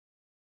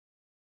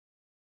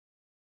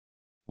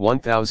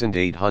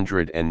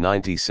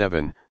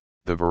 1897,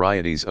 The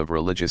Varieties of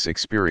Religious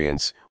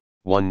Experience,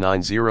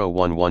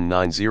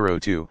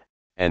 1901–1902,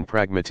 and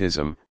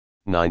Pragmatism,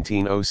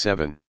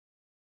 1907.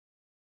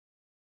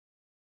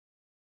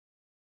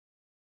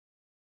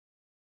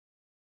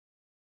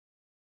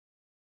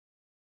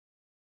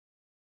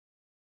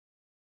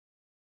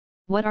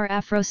 What are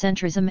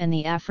Afrocentrism and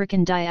the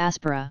African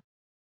diaspora?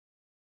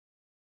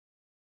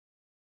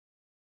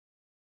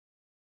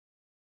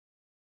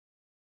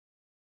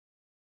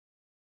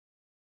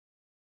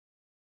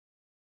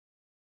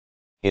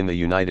 In the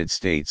United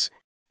States,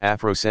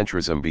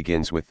 Afrocentrism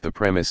begins with the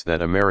premise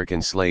that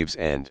American slaves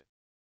and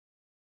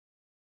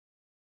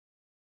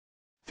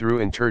through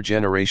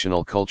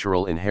intergenerational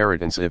cultural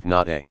inheritance, if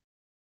not a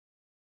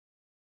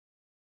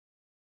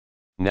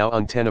now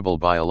untenable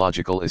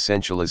biological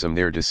essentialism,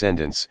 their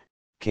descendants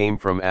came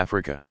from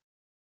Africa.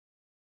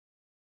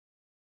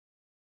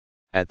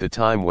 At the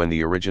time when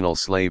the original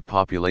slave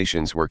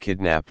populations were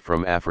kidnapped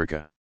from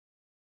Africa,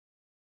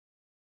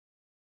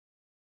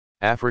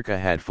 Africa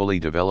had fully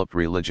developed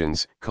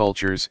religions,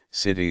 cultures,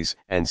 cities,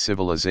 and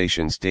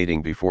civilizations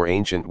dating before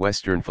ancient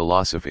Western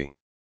philosophy.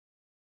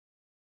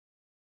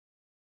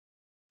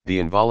 The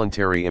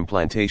involuntary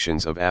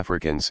implantations of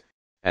Africans,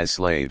 as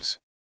slaves,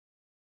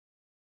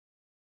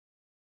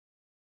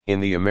 in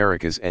the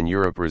Americas and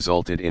Europe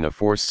resulted in a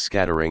forced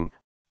scattering,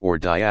 or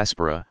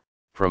diaspora,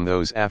 from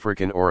those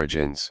African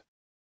origins.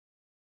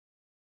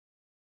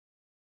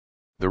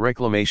 The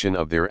reclamation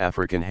of their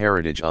African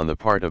heritage on the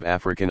part of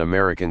African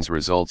Americans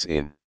results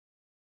in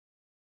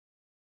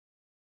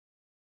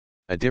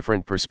a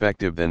different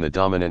perspective than the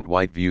dominant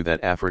white view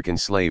that African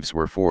slaves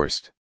were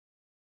forced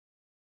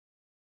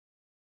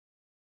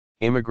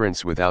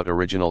immigrants without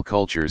original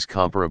cultures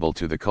comparable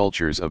to the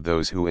cultures of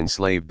those who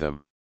enslaved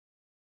them.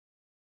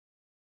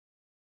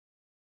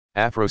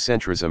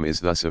 Afrocentrism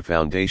is thus a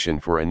foundation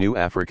for a new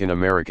African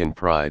American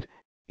pride,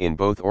 in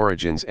both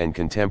origins and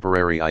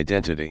contemporary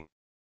identity.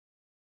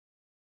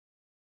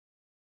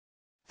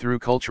 Through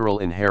cultural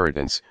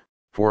inheritance,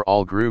 for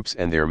all groups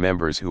and their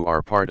members who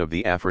are part of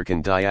the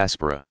African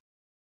diaspora.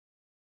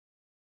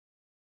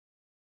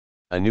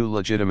 A new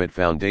legitimate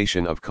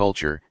foundation of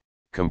culture,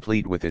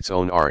 complete with its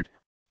own art,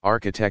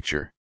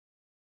 architecture,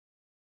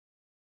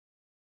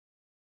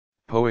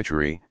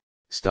 poetry,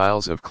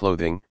 styles of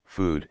clothing,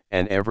 food,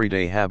 and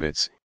everyday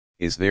habits,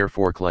 is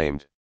therefore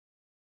claimed.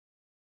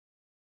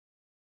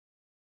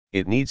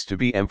 It needs to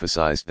be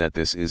emphasized that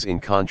this is in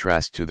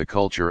contrast to the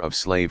culture of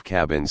slave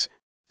cabins,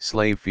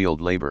 slave field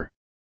labor,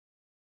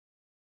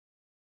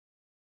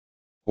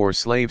 or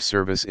slave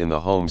service in the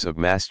homes of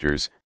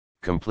masters,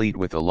 complete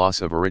with the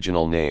loss of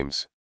original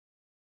names,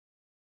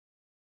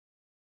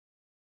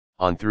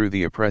 on through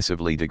the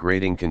oppressively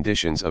degrading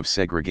conditions of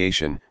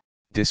segregation,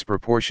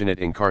 disproportionate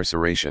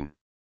incarceration,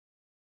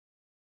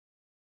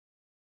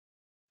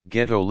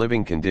 ghetto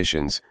living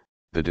conditions,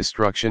 the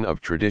destruction of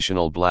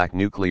traditional black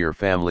nuclear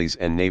families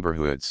and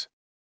neighborhoods,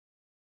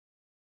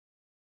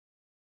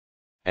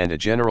 and a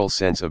general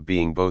sense of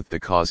being both the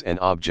cause and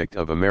object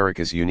of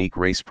America's unique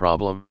race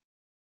problem.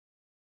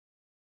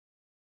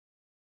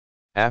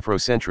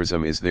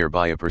 Afrocentrism is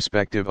thereby a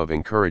perspective of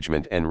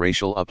encouragement and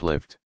racial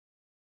uplift.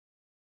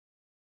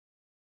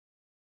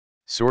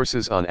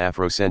 Sources on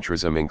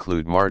Afrocentrism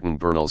include Martin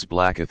Bernal's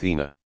Black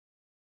Athena,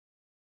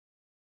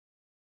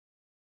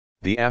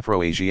 The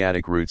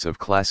Afro-Asiatic Roots of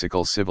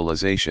Classical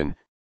Civilization,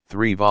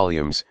 3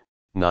 volumes,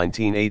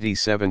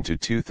 1987 to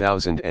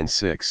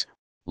 2006,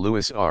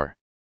 Lewis R.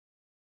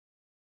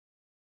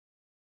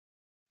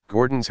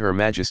 Gordon's Her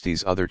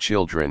Majesty's Other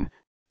Children,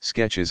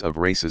 Sketches of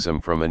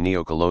Racism from a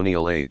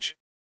Neocolonial Age,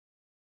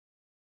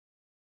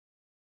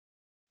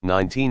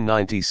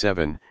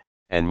 1997,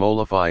 and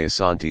Molefi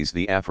Asante's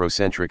The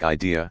Afrocentric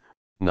Idea,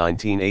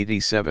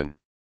 1987.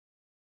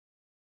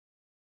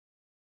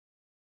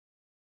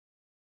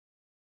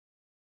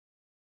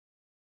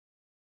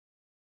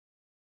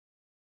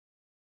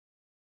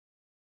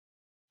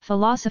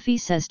 Philosophy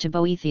says to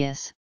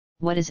Boethius,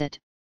 "What is it,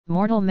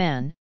 mortal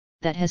man,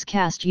 that has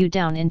cast you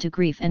down into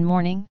grief and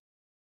mourning?"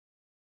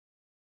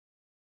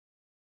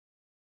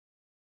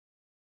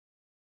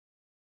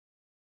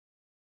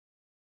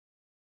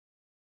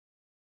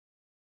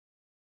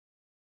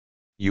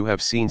 You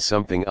have seen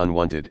something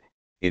unwanted,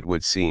 it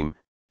would seem,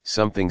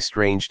 something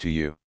strange to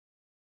you.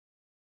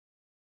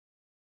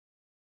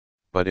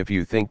 But if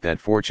you think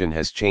that fortune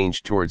has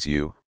changed towards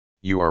you,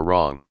 you are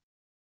wrong.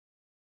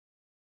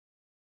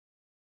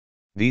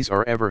 These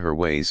are ever her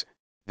ways,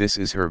 this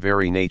is her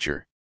very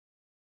nature.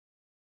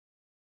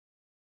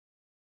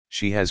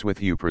 She has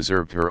with you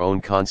preserved her own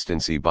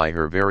constancy by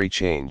her very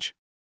change.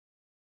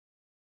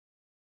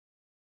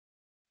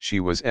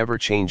 She was ever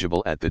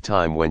changeable at the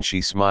time when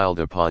she smiled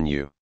upon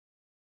you,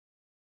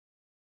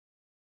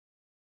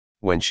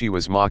 when she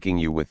was mocking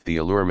you with the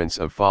allurements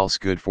of false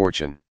good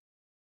fortune.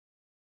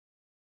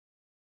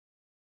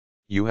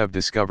 You have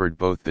discovered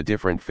both the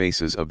different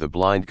faces of the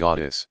blind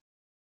goddess.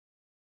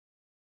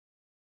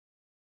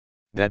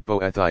 That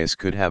Boethius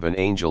could have an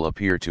angel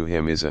appear to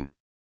him is an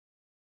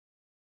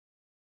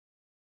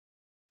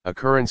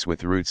occurrence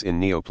with roots in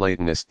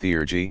Neoplatonist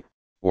theurgy,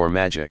 or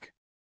magic.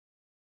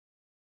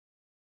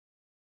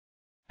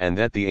 And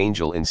that the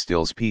angel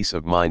instills peace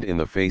of mind in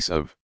the face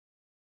of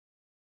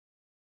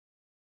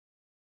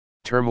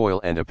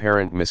turmoil and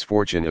apparent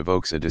misfortune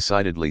evokes a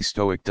decidedly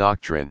Stoic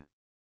doctrine.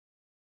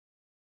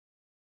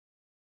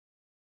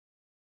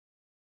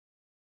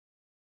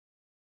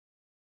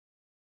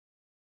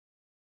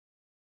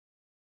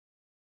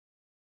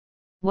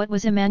 What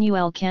was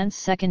Immanuel Kant's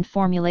second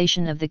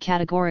formulation of the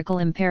categorical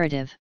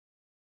imperative?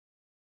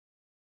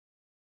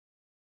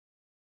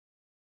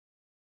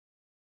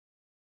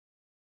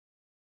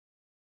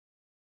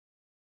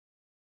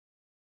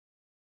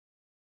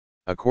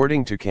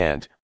 According to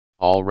Kant,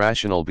 all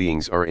rational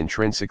beings are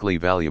intrinsically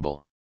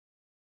valuable.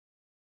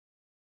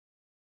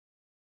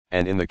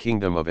 And in the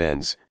kingdom of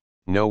ends,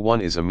 no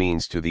one is a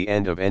means to the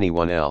end of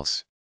anyone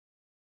else.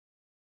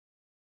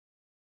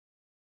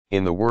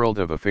 In the world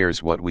of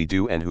affairs, what we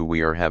do and who we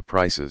are have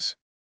prices.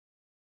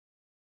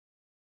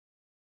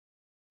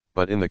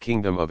 But in the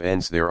kingdom of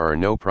ends there are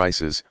no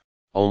prices,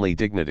 only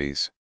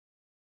dignities.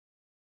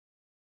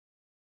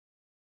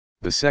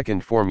 The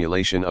second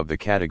formulation of the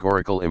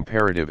categorical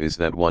imperative is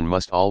that one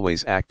must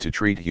always act to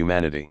treat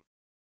humanity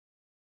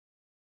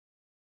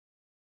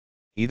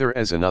either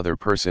as another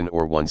person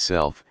or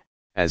oneself,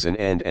 as an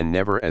end and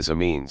never as a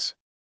means.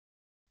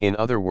 In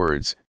other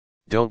words,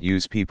 don't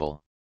use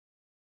people.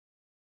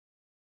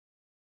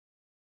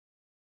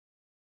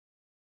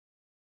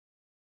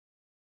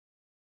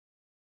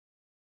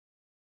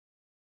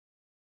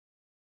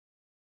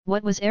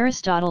 What was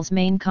Aristotle's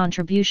main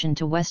contribution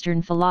to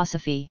Western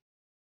philosophy?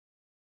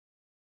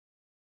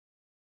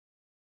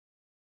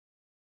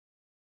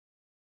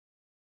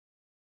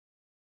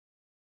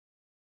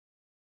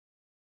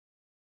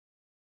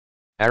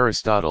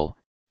 Aristotle,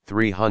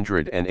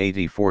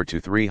 384 to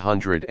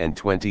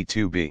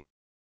 322 b.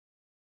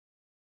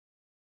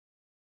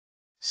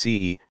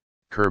 CE,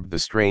 curbed the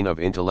strain of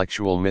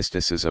intellectual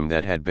mysticism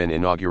that had been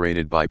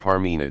inaugurated by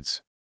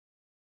Parmenides.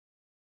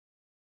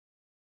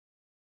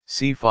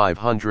 C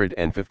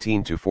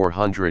 515 to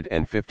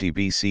 450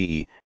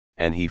 BCE,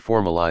 and he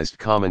formalized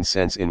common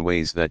sense in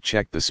ways that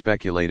checked the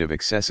speculative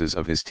excesses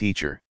of his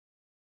teacher.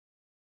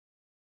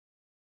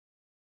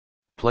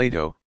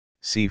 Plato,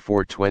 c.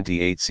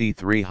 428 c.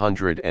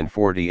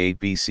 348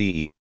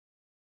 BCE.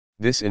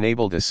 This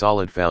enabled a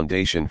solid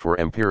foundation for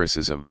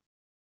empiricism,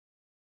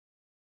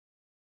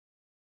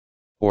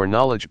 or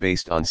knowledge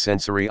based on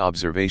sensory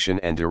observation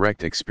and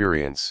direct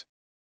experience.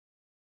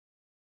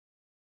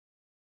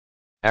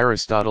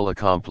 Aristotle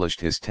accomplished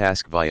his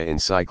task via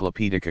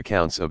encyclopedic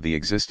accounts of the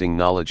existing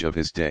knowledge of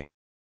his day,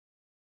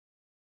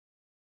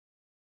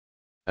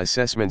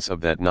 assessments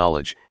of that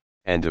knowledge,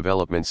 and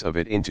developments of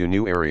it into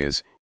new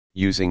areas,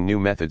 using new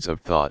methods of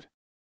thought.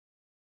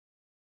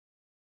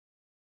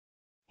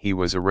 He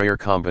was a rare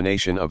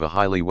combination of a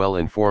highly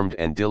well-informed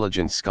and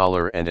diligent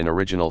scholar and an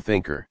original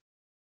thinker.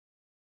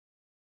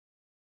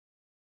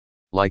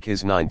 Like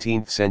his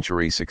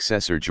 19th-century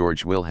successor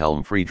George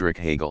Wilhelm Friedrich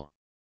Hegel.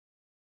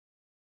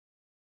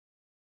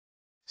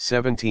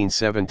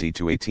 1770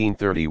 to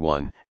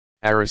 1831,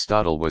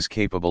 Aristotle was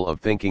capable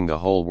of thinking the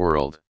whole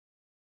world.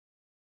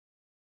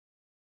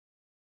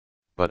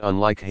 But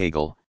unlike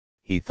Hegel,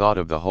 he thought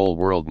of the whole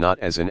world not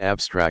as an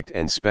abstract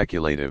and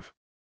speculative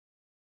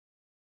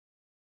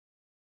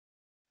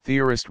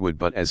theorist would,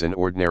 but as an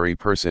ordinary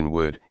person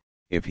would,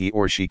 if he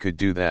or she could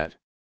do that.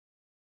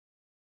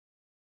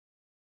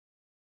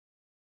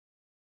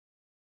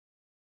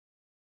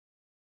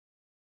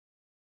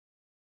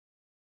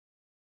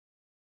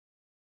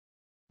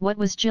 What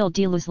was Gilles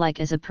Deleuze like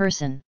as a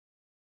person?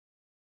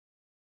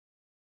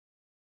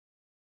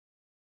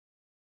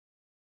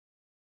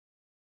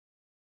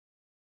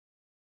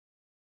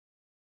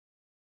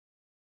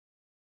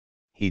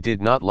 He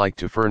did not like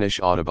to furnish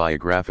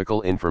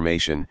autobiographical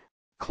information,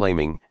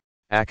 claiming,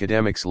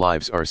 academics'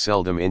 lives are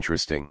seldom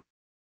interesting.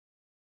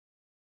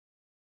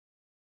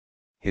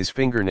 His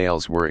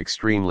fingernails were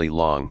extremely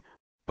long,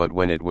 but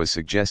when it was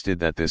suggested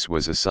that this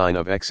was a sign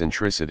of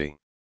eccentricity,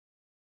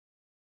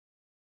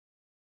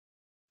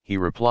 he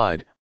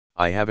replied,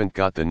 I haven't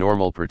got the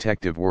normal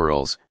protective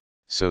whorls,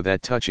 so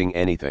that touching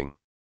anything,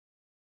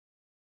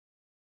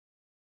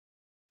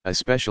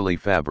 especially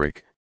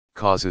fabric,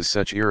 causes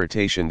such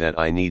irritation that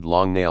I need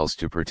long nails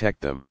to protect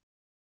them.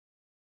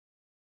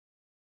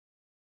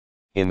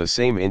 In the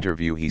same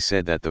interview he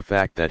said that the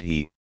fact that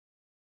he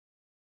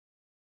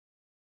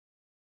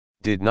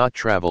did not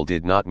travel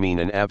did not mean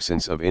an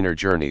absence of inner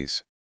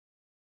journeys.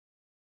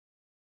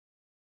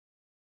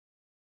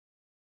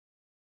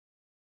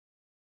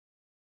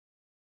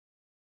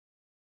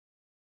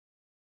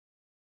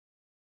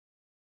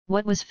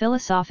 What was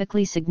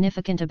philosophically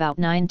significant about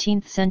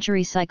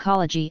 19th-century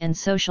psychology and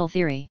social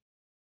theory?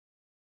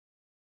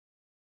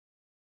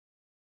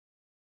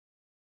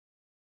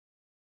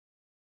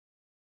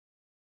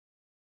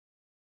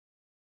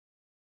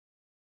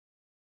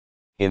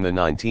 In the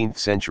 19th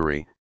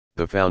century,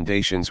 the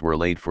foundations were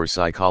laid for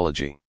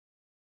psychology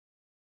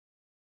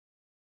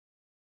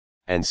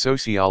and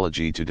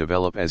sociology to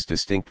develop as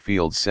distinct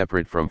fields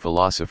separate from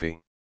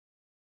philosophy.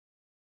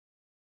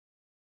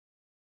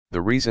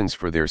 The reasons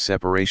for their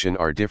separation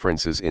are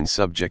differences in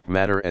subject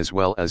matter as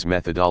well as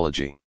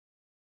methodology.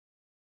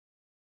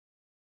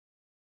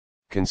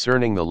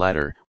 Concerning the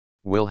latter,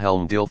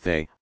 Wilhelm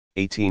Dilthey,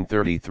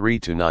 1833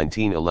 to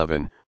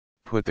 1911,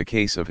 put the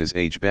case of his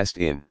age best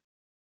in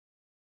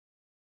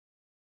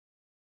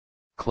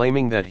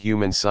claiming that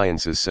human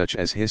sciences such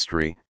as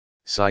history,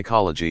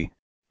 psychology,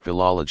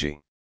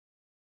 philology,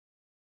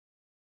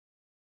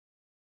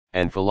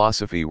 and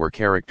philosophy were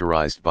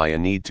characterized by a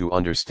need to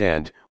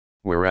understand,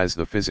 whereas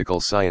the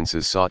physical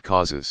sciences sought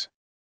causes.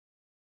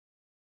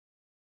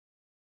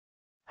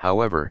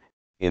 However,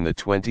 in the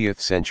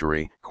 20th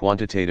century,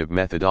 quantitative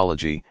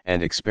methodology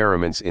and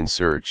experiments in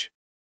search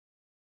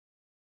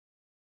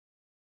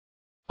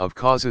of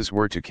causes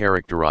were to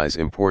characterize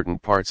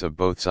important parts of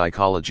both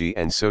psychology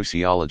and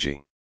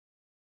sociology.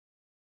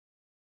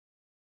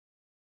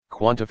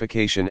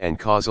 Quantification and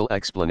causal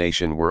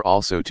explanation were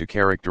also to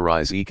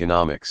characterize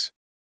economics,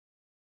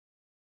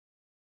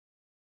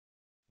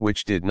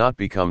 which did not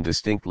become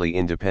distinctly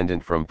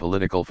independent from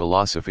political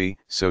philosophy,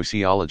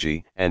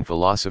 sociology, and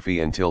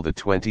philosophy until the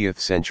 20th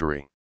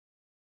century.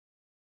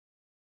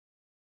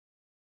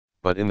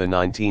 But in the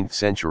 19th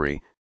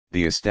century,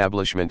 the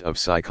establishment of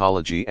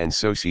psychology and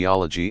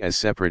sociology as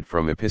separate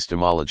from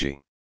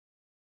epistemology,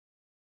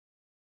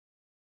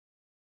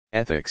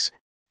 ethics,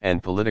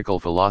 and political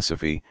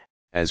philosophy,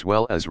 as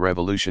well as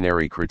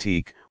revolutionary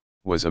critique,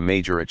 was a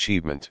major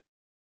achievement.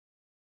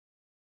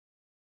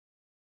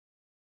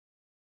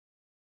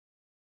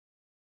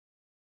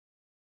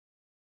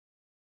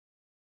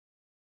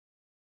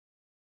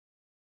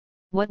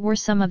 What were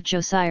some of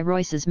Josiah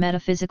Royce's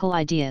metaphysical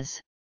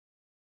ideas?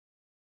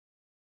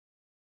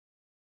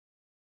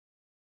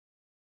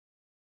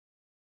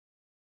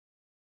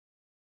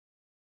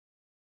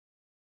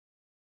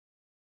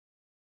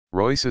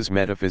 Royce's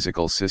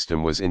metaphysical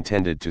system was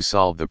intended to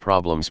solve the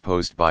problems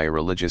posed by a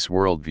religious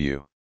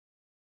worldview.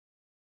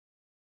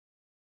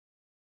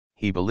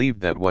 He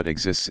believed that what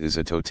exists is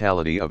a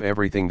totality of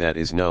everything that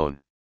is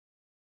known,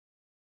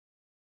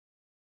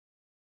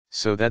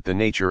 so that the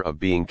nature of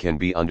being can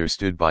be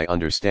understood by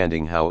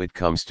understanding how it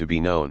comes to be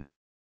known.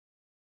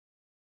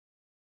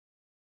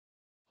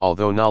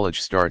 Although knowledge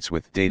starts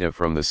with data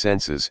from the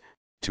senses,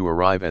 to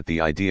arrive at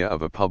the idea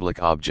of a public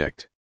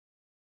object,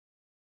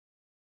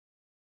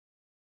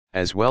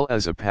 as well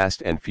as a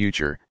past and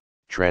future,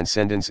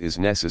 transcendence is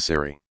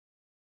necessary.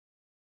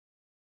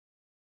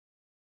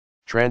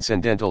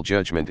 Transcendental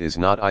judgment is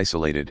not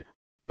isolated,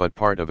 but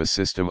part of a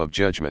system of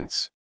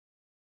judgments.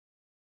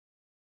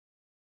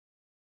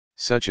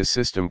 Such a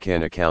system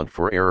can account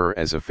for error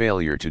as a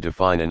failure to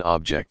define an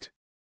object.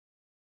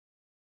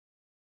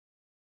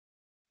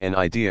 An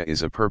idea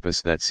is a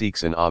purpose that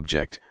seeks an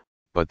object,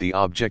 but the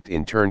object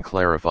in turn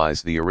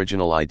clarifies the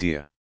original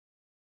idea.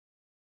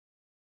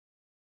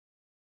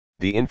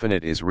 The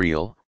infinite is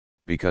real,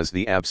 because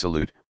the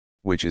absolute,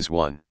 which is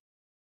one,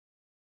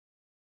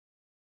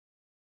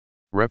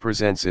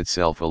 represents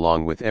itself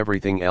along with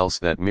everything else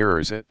that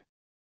mirrors it.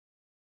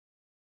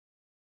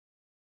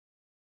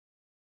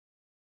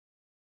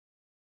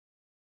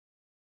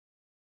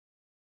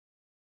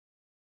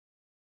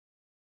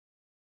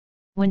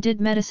 When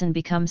did medicine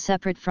become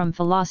separate from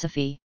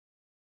philosophy?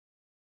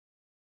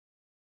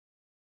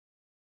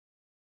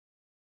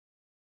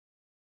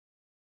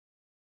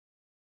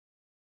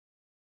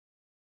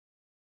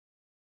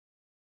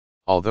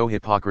 Although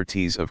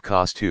Hippocrates of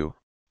Kos II,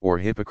 or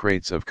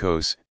Hippocrates of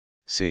Kos,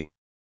 c.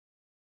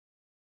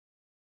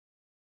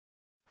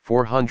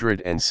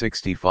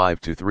 465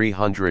 to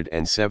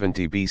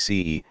 370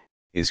 BCE,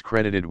 is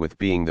credited with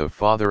being the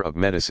father of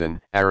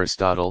medicine,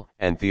 Aristotle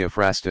and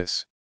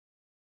Theophrastus.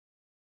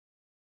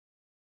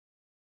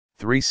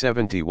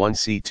 371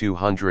 c.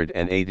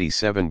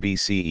 287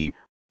 BCE,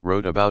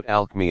 wrote about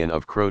Alcmaeon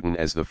of Croton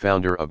as the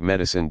founder of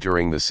medicine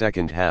during the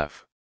second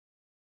half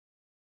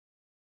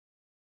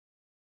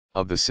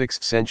of the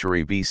 6th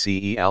century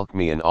BCE.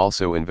 Alcmaeon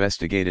also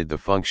investigated the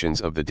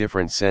functions of the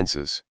different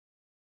senses.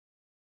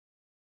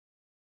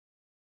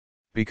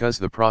 Because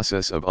the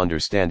process of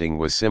understanding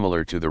was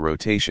similar to the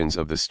rotations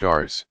of the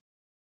stars,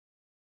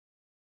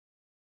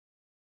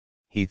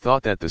 he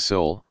thought that the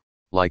soul,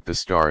 like the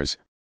stars,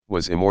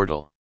 was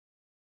immortal.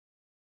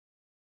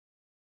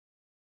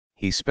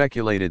 He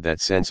speculated that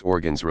sense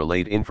organs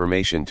relayed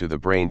information to the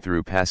brain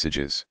through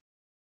passages.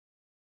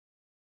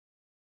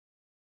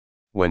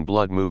 When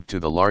blood moved to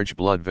the large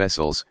blood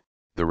vessels,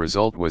 the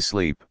result was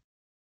sleep.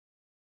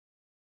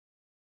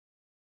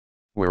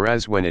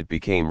 Whereas when it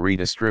became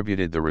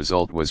redistributed, the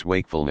result was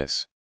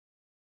wakefulness.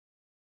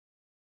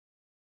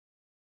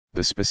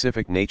 The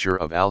specific nature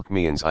of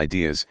Alcmaeon's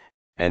ideas,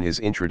 and his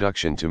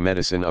introduction to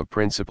medicine of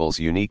principles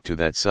unique to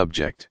that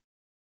subject,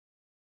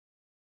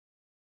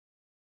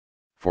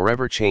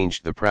 forever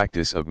changed the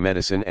practice of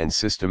medicine and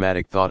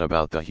systematic thought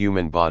about the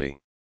human body.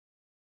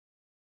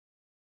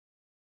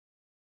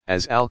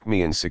 As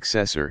Alcmaeon's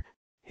successor,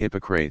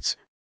 Hippocrates,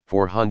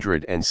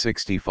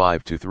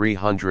 465 to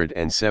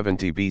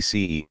 370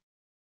 BCE,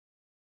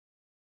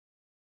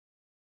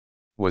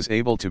 was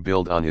able to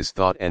build on his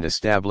thought and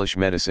establish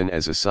medicine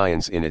as a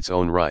science in its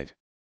own right.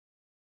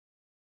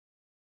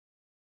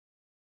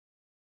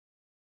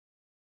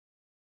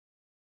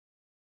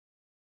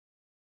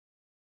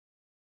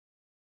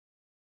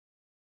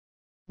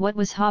 What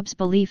was Hobbes'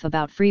 belief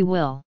about free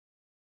will?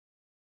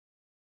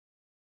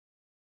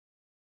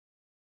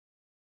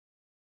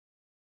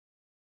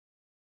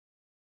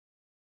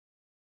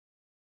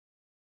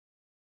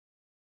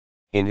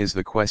 In his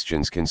The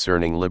Questions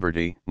Concerning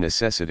Liberty,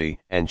 Necessity,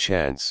 and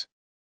Chance,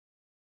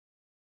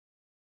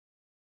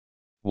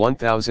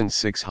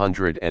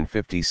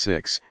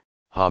 1656,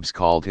 Hobbes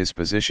called his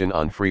position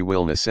on free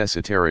will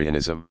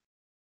necessitarianism.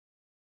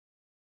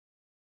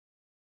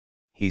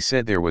 He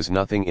said there was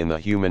nothing in the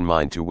human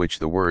mind to which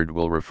the word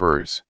will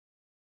refers.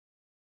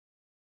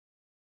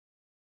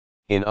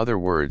 In other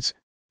words,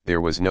 there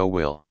was no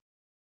will.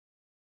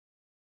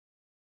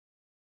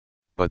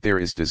 But there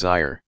is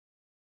desire.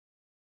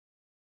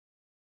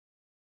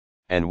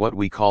 And what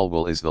we call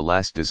will is the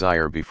last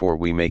desire before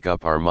we make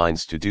up our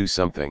minds to do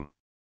something.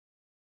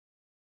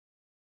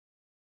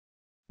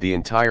 The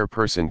entire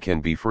person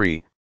can be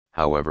free,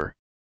 however.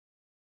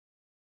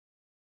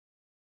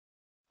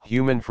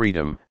 Human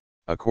freedom,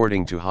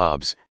 according to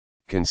Hobbes,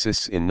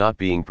 consists in not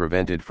being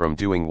prevented from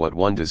doing what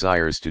one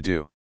desires to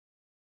do.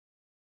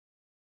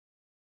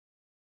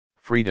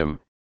 Freedom,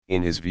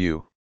 in his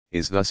view,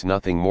 is thus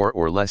nothing more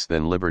or less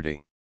than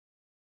liberty.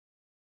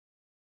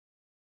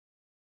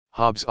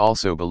 Hobbes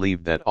also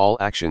believed that all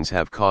actions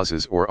have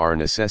causes or are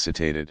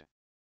necessitated.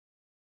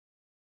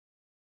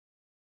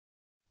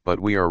 But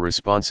we are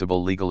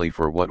responsible legally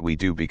for what we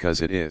do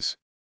because it is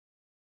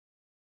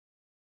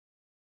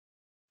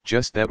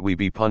just that we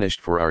be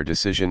punished for our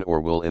decision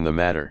or will in the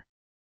matter.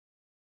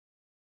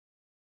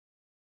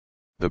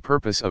 The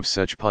purpose of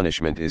such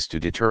punishment is to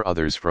deter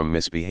others from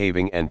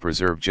misbehaving and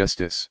preserve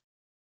justice.